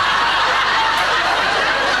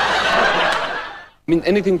 I mean,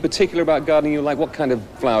 anything particular about gardening you like? What kind of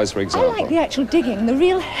flowers, for example? I like the actual digging. The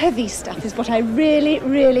real heavy stuff is what I really,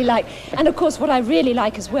 really like. And, of course, what I really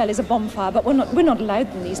like as well is a bonfire, but we're not allowed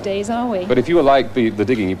them these days, are we? But if you like the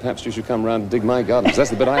digging, perhaps you should come round and dig my garden, because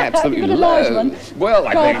that's the bit I absolutely love. A large one? Well,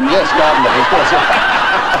 I think, yes, gardening, of course.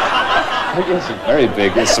 Yes, it's very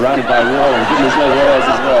big. It's surrounded by wall and goodness knows what else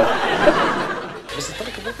as well. Mrs.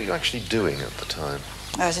 Thundercombe, what were you actually doing at the time?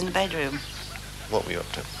 I was in the bedroom. What were you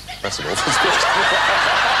up to? That's an awful question.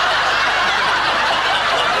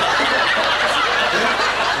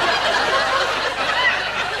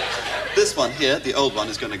 This one here, the old one,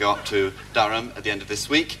 is going to go up to Durham at the end of this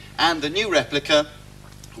week, and the new replica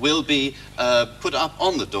will be put up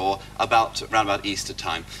on the door around about Easter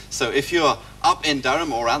time. So if you're up in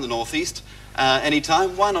Durham or around the northeast any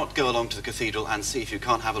time, why not go along to the cathedral and see if you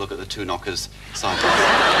can't have a look at the two knockers side by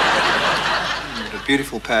side. A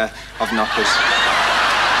beautiful pair of knockers.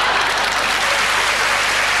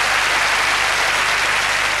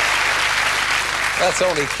 That's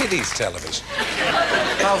only kiddies' television.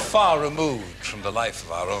 How far removed from the life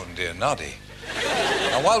of our own dear Noddy.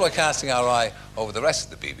 And while we're casting our eye over the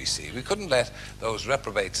rest of the BBC, we couldn't let those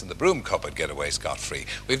reprobates in the broom cupboard get away scot-free.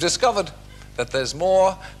 We've discovered that there's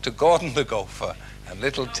more to Gordon the Gopher and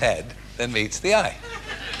little Ted than meets the eye.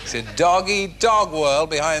 It's a dog-eat-dog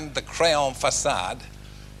world behind the crayon facade.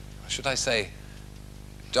 Or should I say,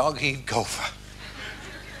 dog-eat-gopher.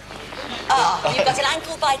 Oh, you've got an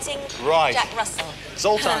ankle-biting Right. Jack Russell.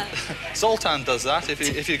 Zoltan does that if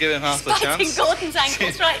you give him half the chance. Biting Gordon's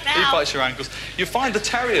ankles right now. He bites your ankles. You find the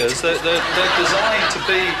terriers, they're designed to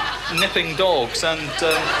be nipping dogs, and you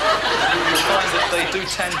find that they do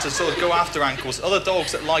tend to sort of go after ankles. Other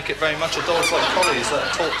dogs that like it very much are dogs like collies that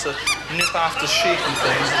are taught to nip after sheep and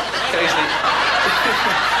things.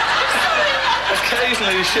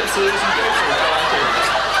 Occasionally shih tzus and gophers.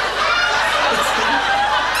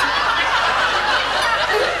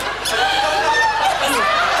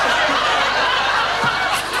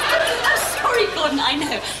 I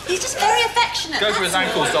know. He's just very affectionate. Go for his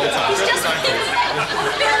ankles, Zoltan. Go for his ankles.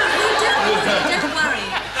 Don't worry.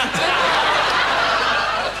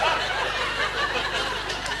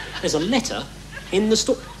 There's a letter in the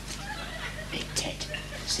store. Hey, Ted,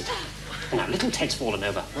 sit down. Oh, now, little Ted's fallen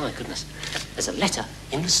over. My goodness. There's a letter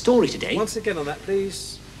in the story today. Once again on that,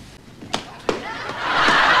 please.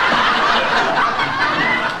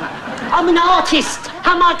 I'm an artist.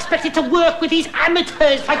 how am I expected to work with these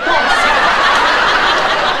amateurs, for God's sake?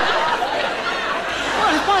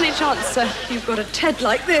 Well, if by any chance you've got a Ted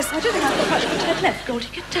like this, I don't think I've got much of a Ted left. Goldie,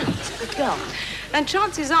 get down. It's a good girl. And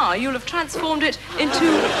chances are you'll have transformed it into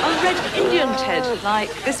a red Indian Ted,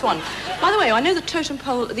 like this one. By the way, I know the totem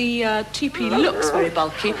pole, the teepee looks very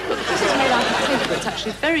bulky, but because it's made out of paper, it's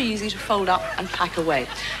actually very easy to fold up and pack away.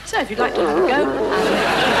 So if you'd like to have a go,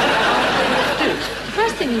 and do. The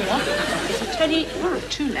first thing you want is a teddy with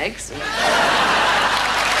 2 legs.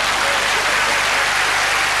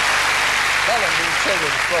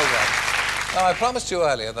 Children's program. Now, I promised you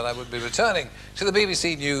earlier that I would be returning to the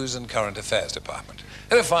BBC News and Current Affairs Department.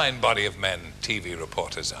 They're a fine body of men, TV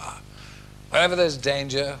reporters are. Whenever there's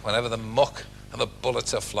danger, whenever the muck and the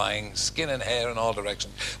bullets are flying, skin and hair in all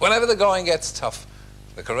directions, whenever the going gets tough,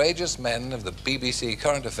 the courageous men of the BBC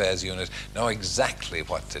Current Affairs Unit know exactly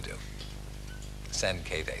what to do. Send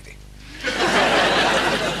Kate 80.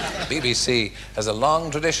 BBC has a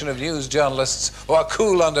long tradition of news journalists who are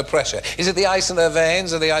cool under pressure. Is it the ice in their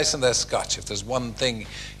veins or the ice in their scotch? If there's one thing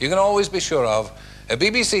you can always be sure of, a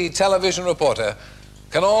BBC television reporter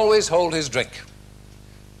can always hold his drink.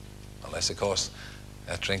 Unless, of course,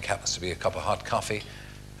 that drink happens to be a cup of hot coffee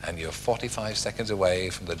and you're 45 seconds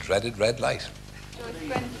away from the dreaded red light.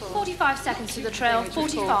 45 seconds to the trail,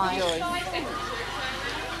 45.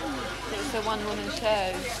 It's a one-woman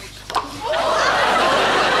show.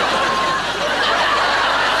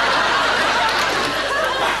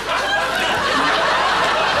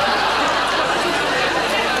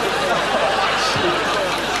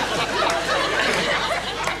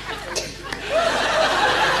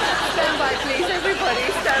 Stand by, please, everybody.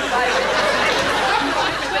 Stand by.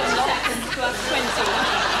 20 seconds to us, 20.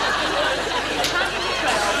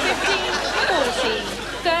 15, 14,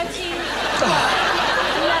 13,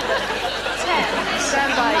 11, 10.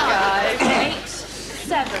 Stand by, guys. 8,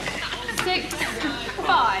 7, 6,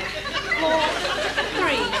 5, 4,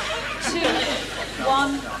 3, 2,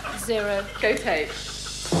 1, 0. Go tape.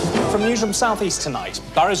 From Newsroom South East tonight,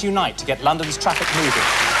 boroughs unite to get London's traffic moving.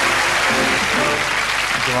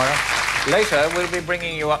 Thank you, Maura. Later, we'll be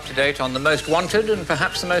bringing you up to date on the most wanted and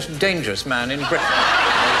perhaps the most dangerous man in Britain. He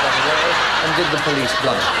got away and did the police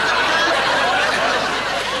blunder.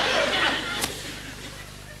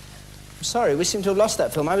 Sorry, we seem to have lost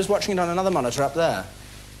that film. I was watching it on another monitor up there.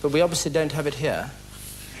 But we obviously don't have it here.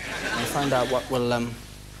 I'll find out what will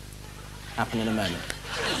happen in a moment.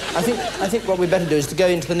 I think what we'd better do is to go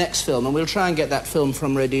into the next film, and we'll try and get that film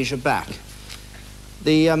from Rhodesia back.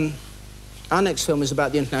 Our next film is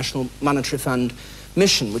about the International Monetary Fund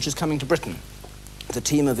mission, which is coming to Britain. It's a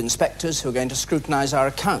team of inspectors who are going to scrutinise our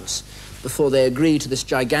accounts before they agree to this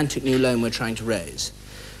gigantic new loan we're trying to raise.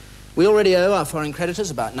 We already owe our foreign creditors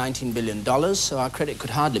about $19 billion, so our credit could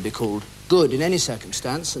hardly be called good in any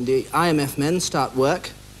circumstance, and the IMF men start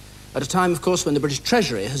work at a time, of course, when the British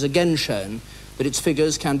Treasury has again shown that its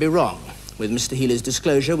figures can be wrong. With Mr. Healy's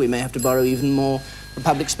disclosure, we may have to borrow even more for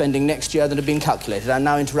public spending next year than had been calculated. I'm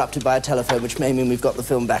now interrupted by a telephone, which may mean we've got the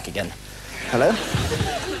film back again. Hello?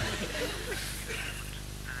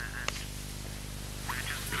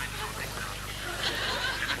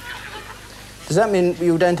 Does that mean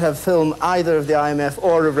you don't have film either of the IMF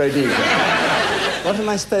or of Rhodesia? What am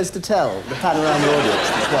I supposed to tell the panorama audience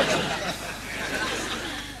that's watching?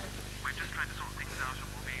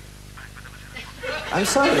 I'm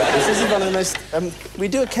sorry about this. This is one of the most... we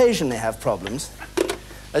do occasionally have problems.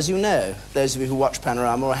 As you know, those of you who watch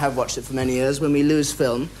Panorama or have watched it for many years, when we lose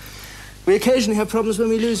film, we occasionally have problems when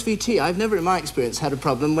we lose VT. I've never, in my experience, had a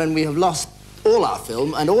problem when we have lost all our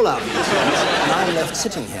film and all our VTs, and I'm left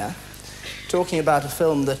sitting here talking about a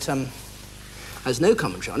film that has no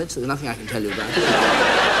commentary on it, so there's nothing I can tell you about it.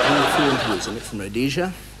 Only a few interviews in it from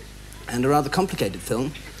Rhodesia, and a rather complicated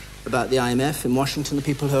film about the IMF in Washington, the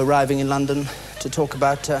people who are arriving in London to talk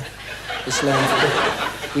about this loan for Britain.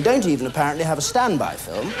 We don't even apparently have a standby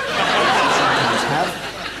film, we sometimes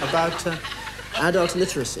have, about adult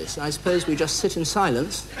illiteracy. So I suppose we just sit in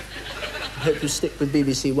silence and hope you stick with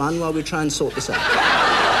BBC One while we try and sort this out.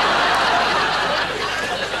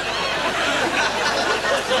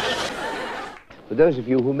 For those of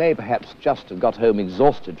you who may perhaps just have got home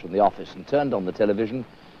exhausted from the office and turned on the television,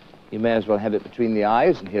 you may as well have it between the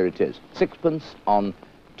eyes, and here it is. 6pence on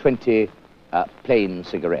 20 plain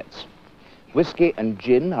cigarettes. Whiskey and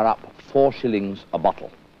gin are up 4 shillings a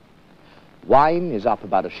bottle. Wine is up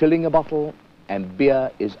about 1 shilling a bottle, and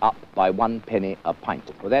beer is up by 1 penny a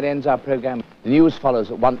pint. Well, that ends our programme. The news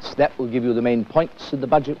follows at once. That will give you the main points in the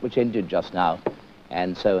budget, which ended just now.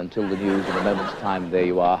 And so until the news in a moment's time, there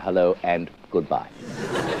you are. Hello and goodbye.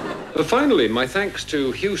 Finally, my thanks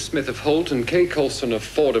to Hugh Smith of Holt and Kay Colson of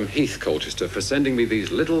Fordham Heath, Colchester, for sending me these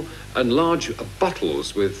little and large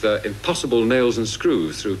bottles with impossible nails and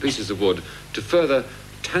screws through pieces of wood to further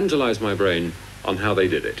tantalise my brain on how they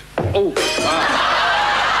did it. Oh!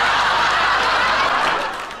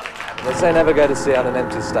 They say never go to sea on an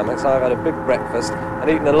empty stomach, so I've had a big breakfast and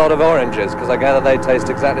eaten a lot of oranges, because I gather they taste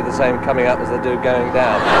exactly the same coming up as they do going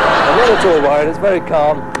down. I'm not at all worried, it's very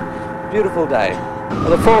calm, beautiful day.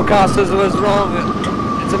 Well, the forecasters was wrong.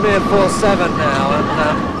 It's a mere 4-7 now, and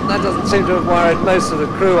that doesn't seem to have worried most of the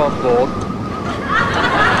crew on board.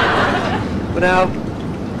 But now,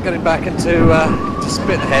 getting back into to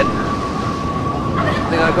Spithead, I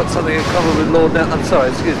think I've got something in common with Lord I'm sorry,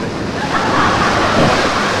 excuse me.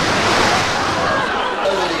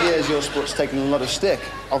 Your sport's taken a lot of stick,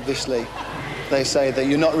 obviously. They say that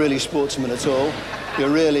you're not really sportsmen at all. You're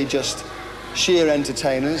really just sheer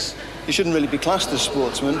entertainers. You shouldn't really be classed as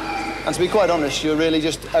sportsmen. And to be quite honest, you're really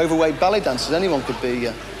just overweight ballet dancers. Anyone could be...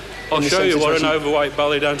 I'll show you what an overweight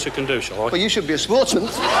ballet dancer can do, shall I? Well, you should be a sportsman.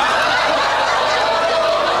 Let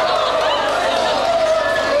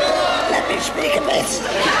me speak a bit.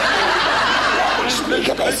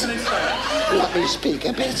 Let me speak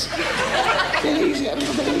a bit. A bit easier, a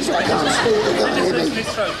little bit easier. I can't speak, they can't hear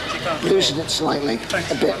me. Loosen it slightly.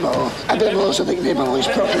 A bit more. A bit more so they can hear my voice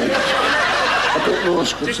properly. A bit more,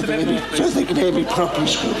 Scrub, so they can hear me properly,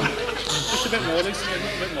 Scrub. Just a bit more, Lisa, a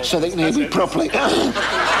bit more. So they can hear me properly. So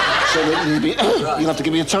they can hear me. You'll have to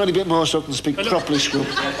give me a tiny bit more so I can speak properly, Scrub.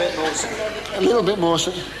 A bit more. A little bit more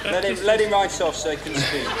so... Let him right off so he can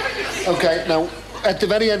speak. OK, now, at the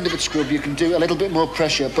very end of it, Scrub, you can do a little bit more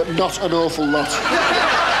pressure, but not an awful lot.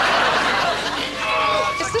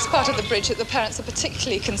 It's this part of the bridge that the parents are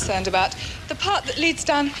particularly concerned about. The part that leads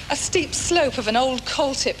down a steep slope of an old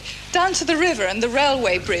coal tip, down to the river and the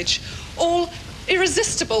railway bridge. All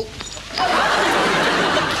irresistible.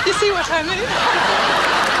 You see what I mean?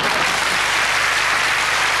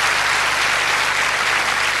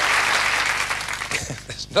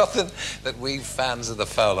 Nothing that we fans of the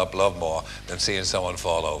foul-up love more than seeing someone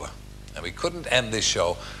fall over. And we couldn't end this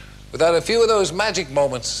show without a few of those magic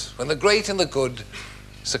moments when the great and the good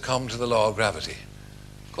succumb to the law of gravity.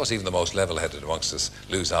 Of course, even the most level-headed amongst us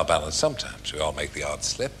lose our balance sometimes. We all make the odd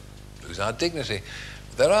slip, lose our dignity.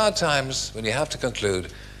 But there are times when you have to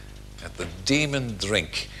conclude that the demon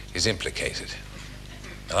drink is implicated.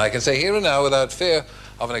 And I can say here and now, without fear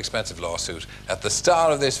of an expensive lawsuit, that the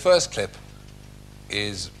star of this first clip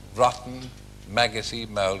is rotten, maggoty,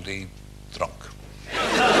 mouldy, drunk.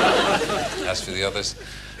 As for the others,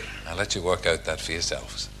 I'll let you work out that for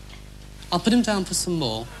yourselves. I'll put him down for some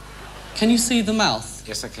more. Can you see the mouth?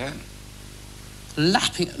 Yes, I can.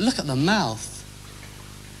 Lapping, look at the mouth.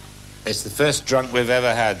 It's the first drunk we've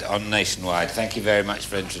ever had on Nationwide. Thank you very much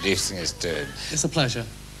for introducing us to him. It's a pleasure.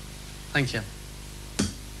 Thank you.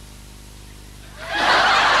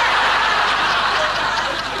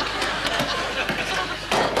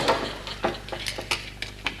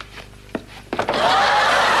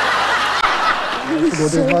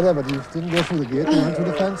 Whatever, but he didn't go through the gate, he went through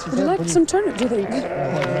the fence. Would you like some turnip, do you think?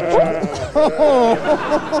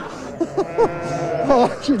 Oh,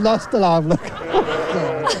 she lost the laugh, look.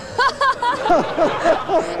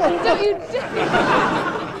 Don't you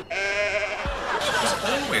She's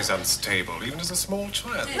always unstable, even as a small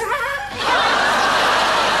child.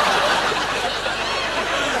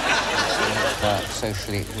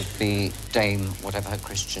 Socially, it would be Dame, whatever her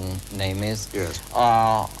Christian name is. Yes.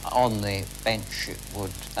 On the bench, it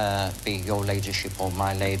would be your ladyship or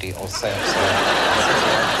my lady or so.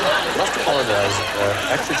 I must apologise,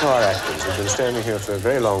 actually, to our actors who've been standing here for a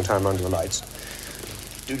very long time under the lights.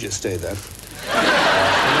 Do just stay there.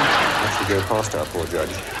 Actually go past our poor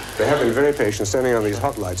judge. They have been very patient standing on these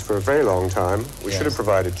hot lights for a very long time. We should have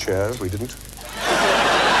provided chairs, we didn't.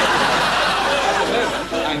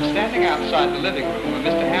 I'm standing outside the living room of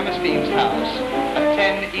Mr. Hammerstein's house at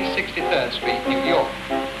 10 East 63rd Street, New York.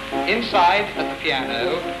 Inside, at the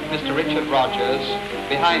piano, Mr. Richard Rogers.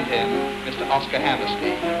 Behind him, Mr. Oscar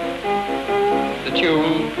Hammerstein. The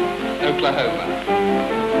tune, Oklahoma.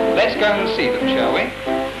 Let's go and see them, shall we?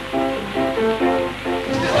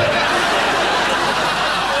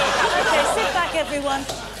 Okay, sit back, everyone.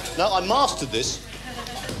 No, I mastered this.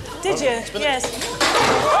 Did you? Yes.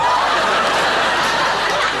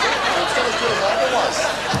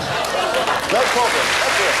 No problem.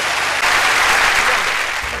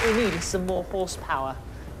 What we need is some more horsepower,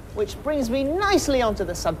 which brings me nicely onto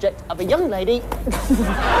the subject of a young lady.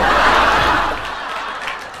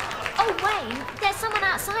 Oh, Wayne, there's someone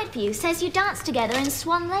outside for you. Says you danced together in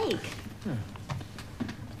Swan Lake.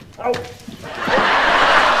 Oh.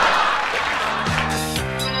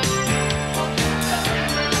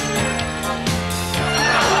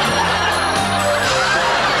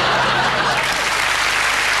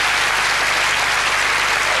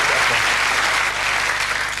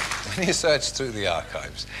 when you search through the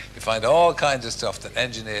archives, you find all kinds of stuff that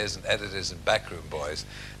engineers and editors and backroom boys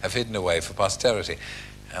have hidden away for posterity.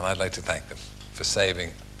 And I'd like to thank them for saving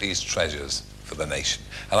these treasures for the nation.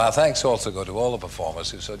 And our thanks also go to all the performers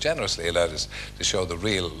who so generously allowed us to show the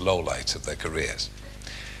real lowlights of their careers.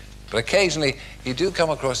 But occasionally, you do come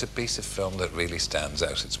across a piece of film that really stands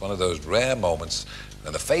out. It's one of those rare moments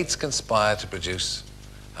when the fates conspire to produce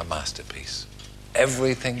a masterpiece.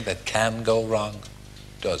 Everything that can go wrong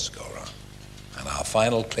does go wrong. And our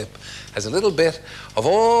final clip has a little bit of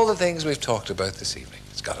all the things we've talked about this evening.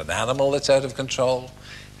 It's got an animal that's out of control,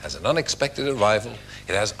 it has an unexpected arrival,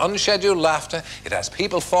 it has unscheduled laughter, it has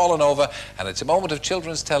people falling over, and it's a moment of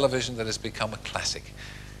children's television that has become a classic.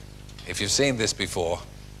 If you've seen this before,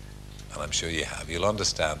 and I'm sure you have, you'll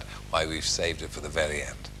understand why we've saved it for the very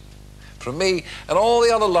end. From me and all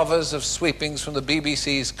the other lovers of sweepings from the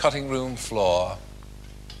BBC's cutting room floor,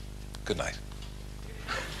 good night.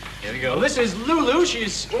 Here we go. This is Lulu.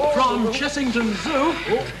 She's from Chessington Zoo.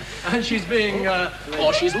 And she's being,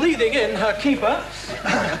 she's leading in her keeper,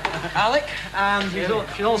 Alec, and she's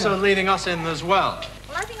also leading us in as well.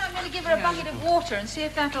 Well, I think I'm going to give her a bucket of water and see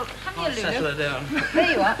if that'll... Come here, Lulu. Settle her down.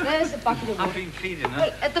 There you are. There's the bucket of water. I've been feeding her.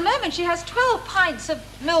 Well, at the moment, she has 12 pints of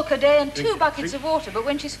milk a day and 2 buckets of water, but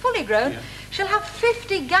when she's fully grown, she'll have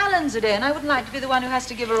 50 gallons a day, and I wouldn't like to be the one who has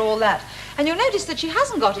to give her all that. And you'll notice that she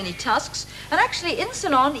hasn't got any tusks, and actually, in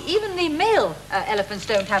Ceylon, even the male elephants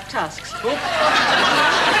don't have tusks. Yeah,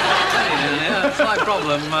 that's my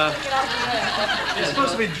problem. You're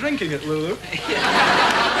supposed to be drinking it, Lulu.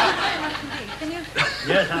 Can you?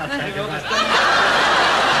 Yes, I'll take it.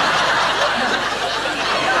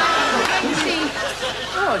 You see,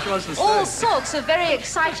 she wants to all sorts of very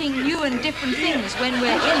exciting, new and different things when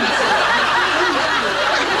we're in. I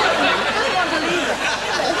don't want to leave it.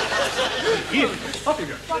 Here, off you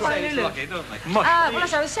go. What are you, lucky, don't they? Well,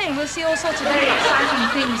 as I was saying, we'll see all sorts of very exciting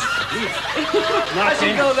things. I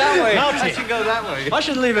should go that way. I should go that way. I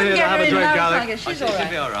should leave her here to have a drink, Alec. She's all right. She'll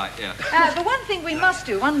be all right, yeah. But one thing we must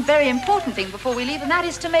do, one very important thing before we leave, and that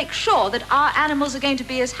is to make sure that our animals are going to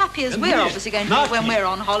be as happy as we're obviously going to be when we're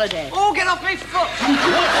on holiday. Oh, get off me foot!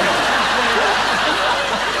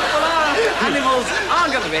 Well, our animals are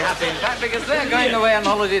going to be happy, in fact, because they're going away on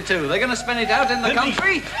holiday too. They're going to spend it out in the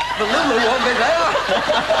country. The Lulu won't be there.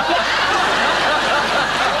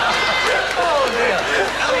 Oh, dear.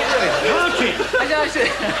 How are you doing? Auntie!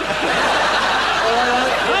 Auntie!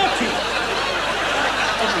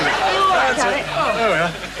 That's it. Oh, there we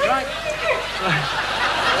are. Right.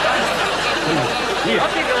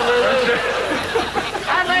 Off you go, Lulu.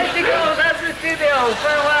 And there she goes. That's the studio.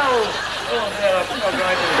 Farewell. Oh, dear. I'm not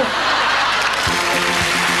going to